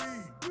Harbaugh?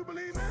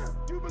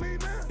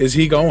 Is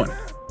he going?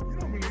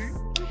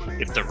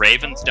 If the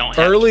Ravens don't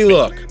have early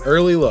look.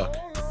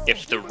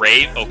 If the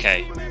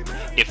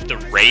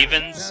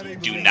Ravens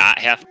do not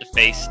have to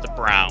face the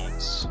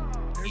Browns,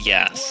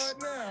 yes.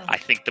 I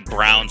think the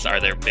Browns are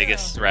their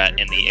biggest threat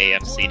in the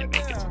AFC to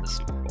make it to the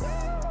Super Bowl.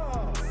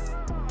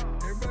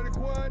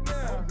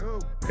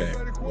 Okay,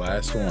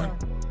 last one.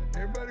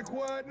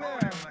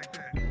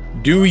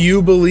 Do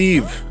you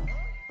believe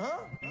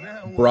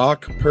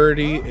Brock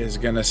Purdy is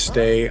going to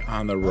stay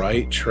on the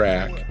right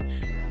track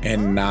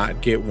and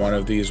not get one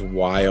of these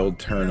wild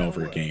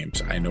turnover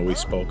games? I know we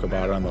spoke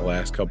about it on the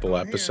last couple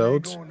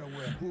episodes,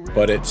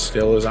 but it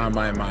still is on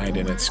my mind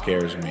and it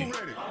scares me.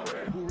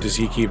 Does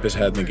he keep his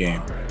head in the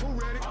game?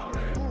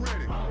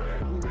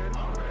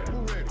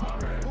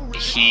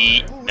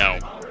 No.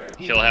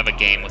 He'll have a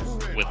game with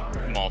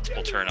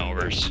multiple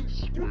turnovers.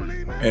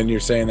 And you're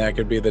saying that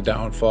could be the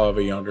downfall of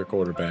a younger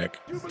quarterback?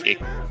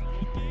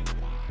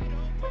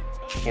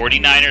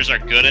 49ers are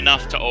good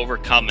enough to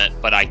overcome it,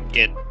 but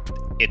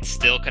it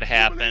still could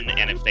happen,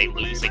 and if they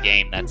lose a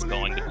game, that's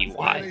going to be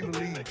why.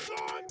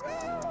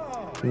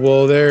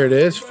 Well, there it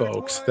is,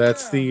 folks.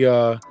 That's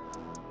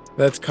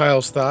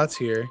Kyle's thoughts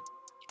here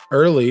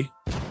early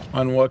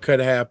on what could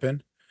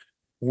happen.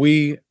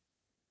 We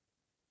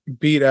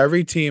beat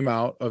every team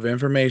out of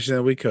information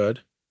that we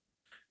could.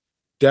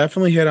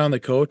 Definitely hit on the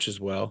coach as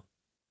well.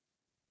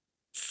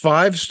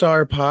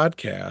 5-star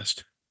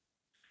podcast,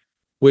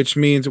 which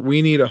means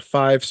we need a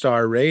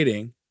 5-star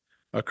rating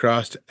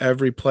across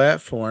every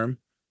platform.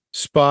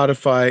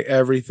 Spotify,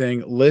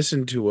 everything.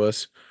 Listen to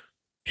us.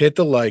 Hit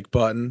the like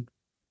button.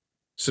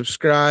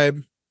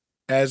 Subscribe.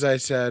 As I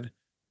said,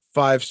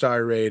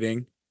 5-star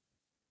rating.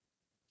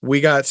 We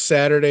got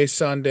Saturday,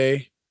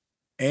 Sunday,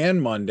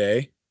 and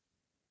Monday.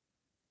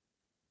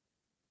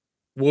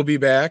 We'll be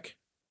back.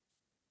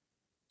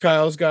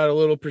 Kyle's got a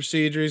little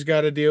procedure he's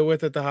got to deal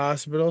with at the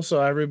hospital,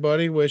 so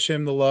everybody wish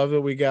him the love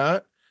that we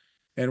got,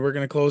 and we're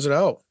going to close it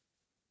out.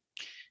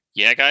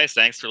 Yeah, guys,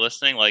 thanks for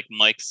listening. Like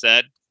Mike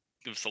said,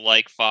 give us a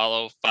like,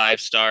 follow, 5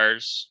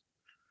 stars.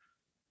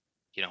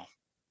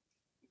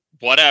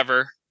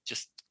 Whatever.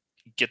 Just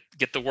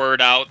get the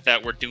word out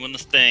that we're doing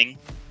this thing.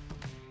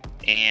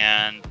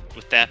 And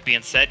with that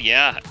being said,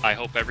 yeah, I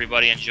hope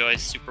everybody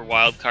enjoys Super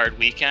Wildcard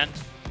Weekend.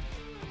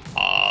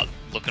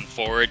 Looking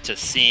forward to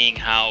seeing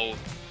how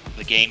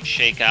the games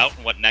shake out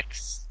and what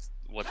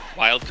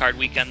Wildcard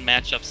Weekend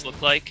matchups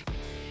look like.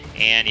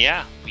 And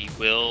yeah, we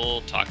will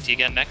talk to you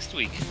again next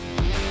week.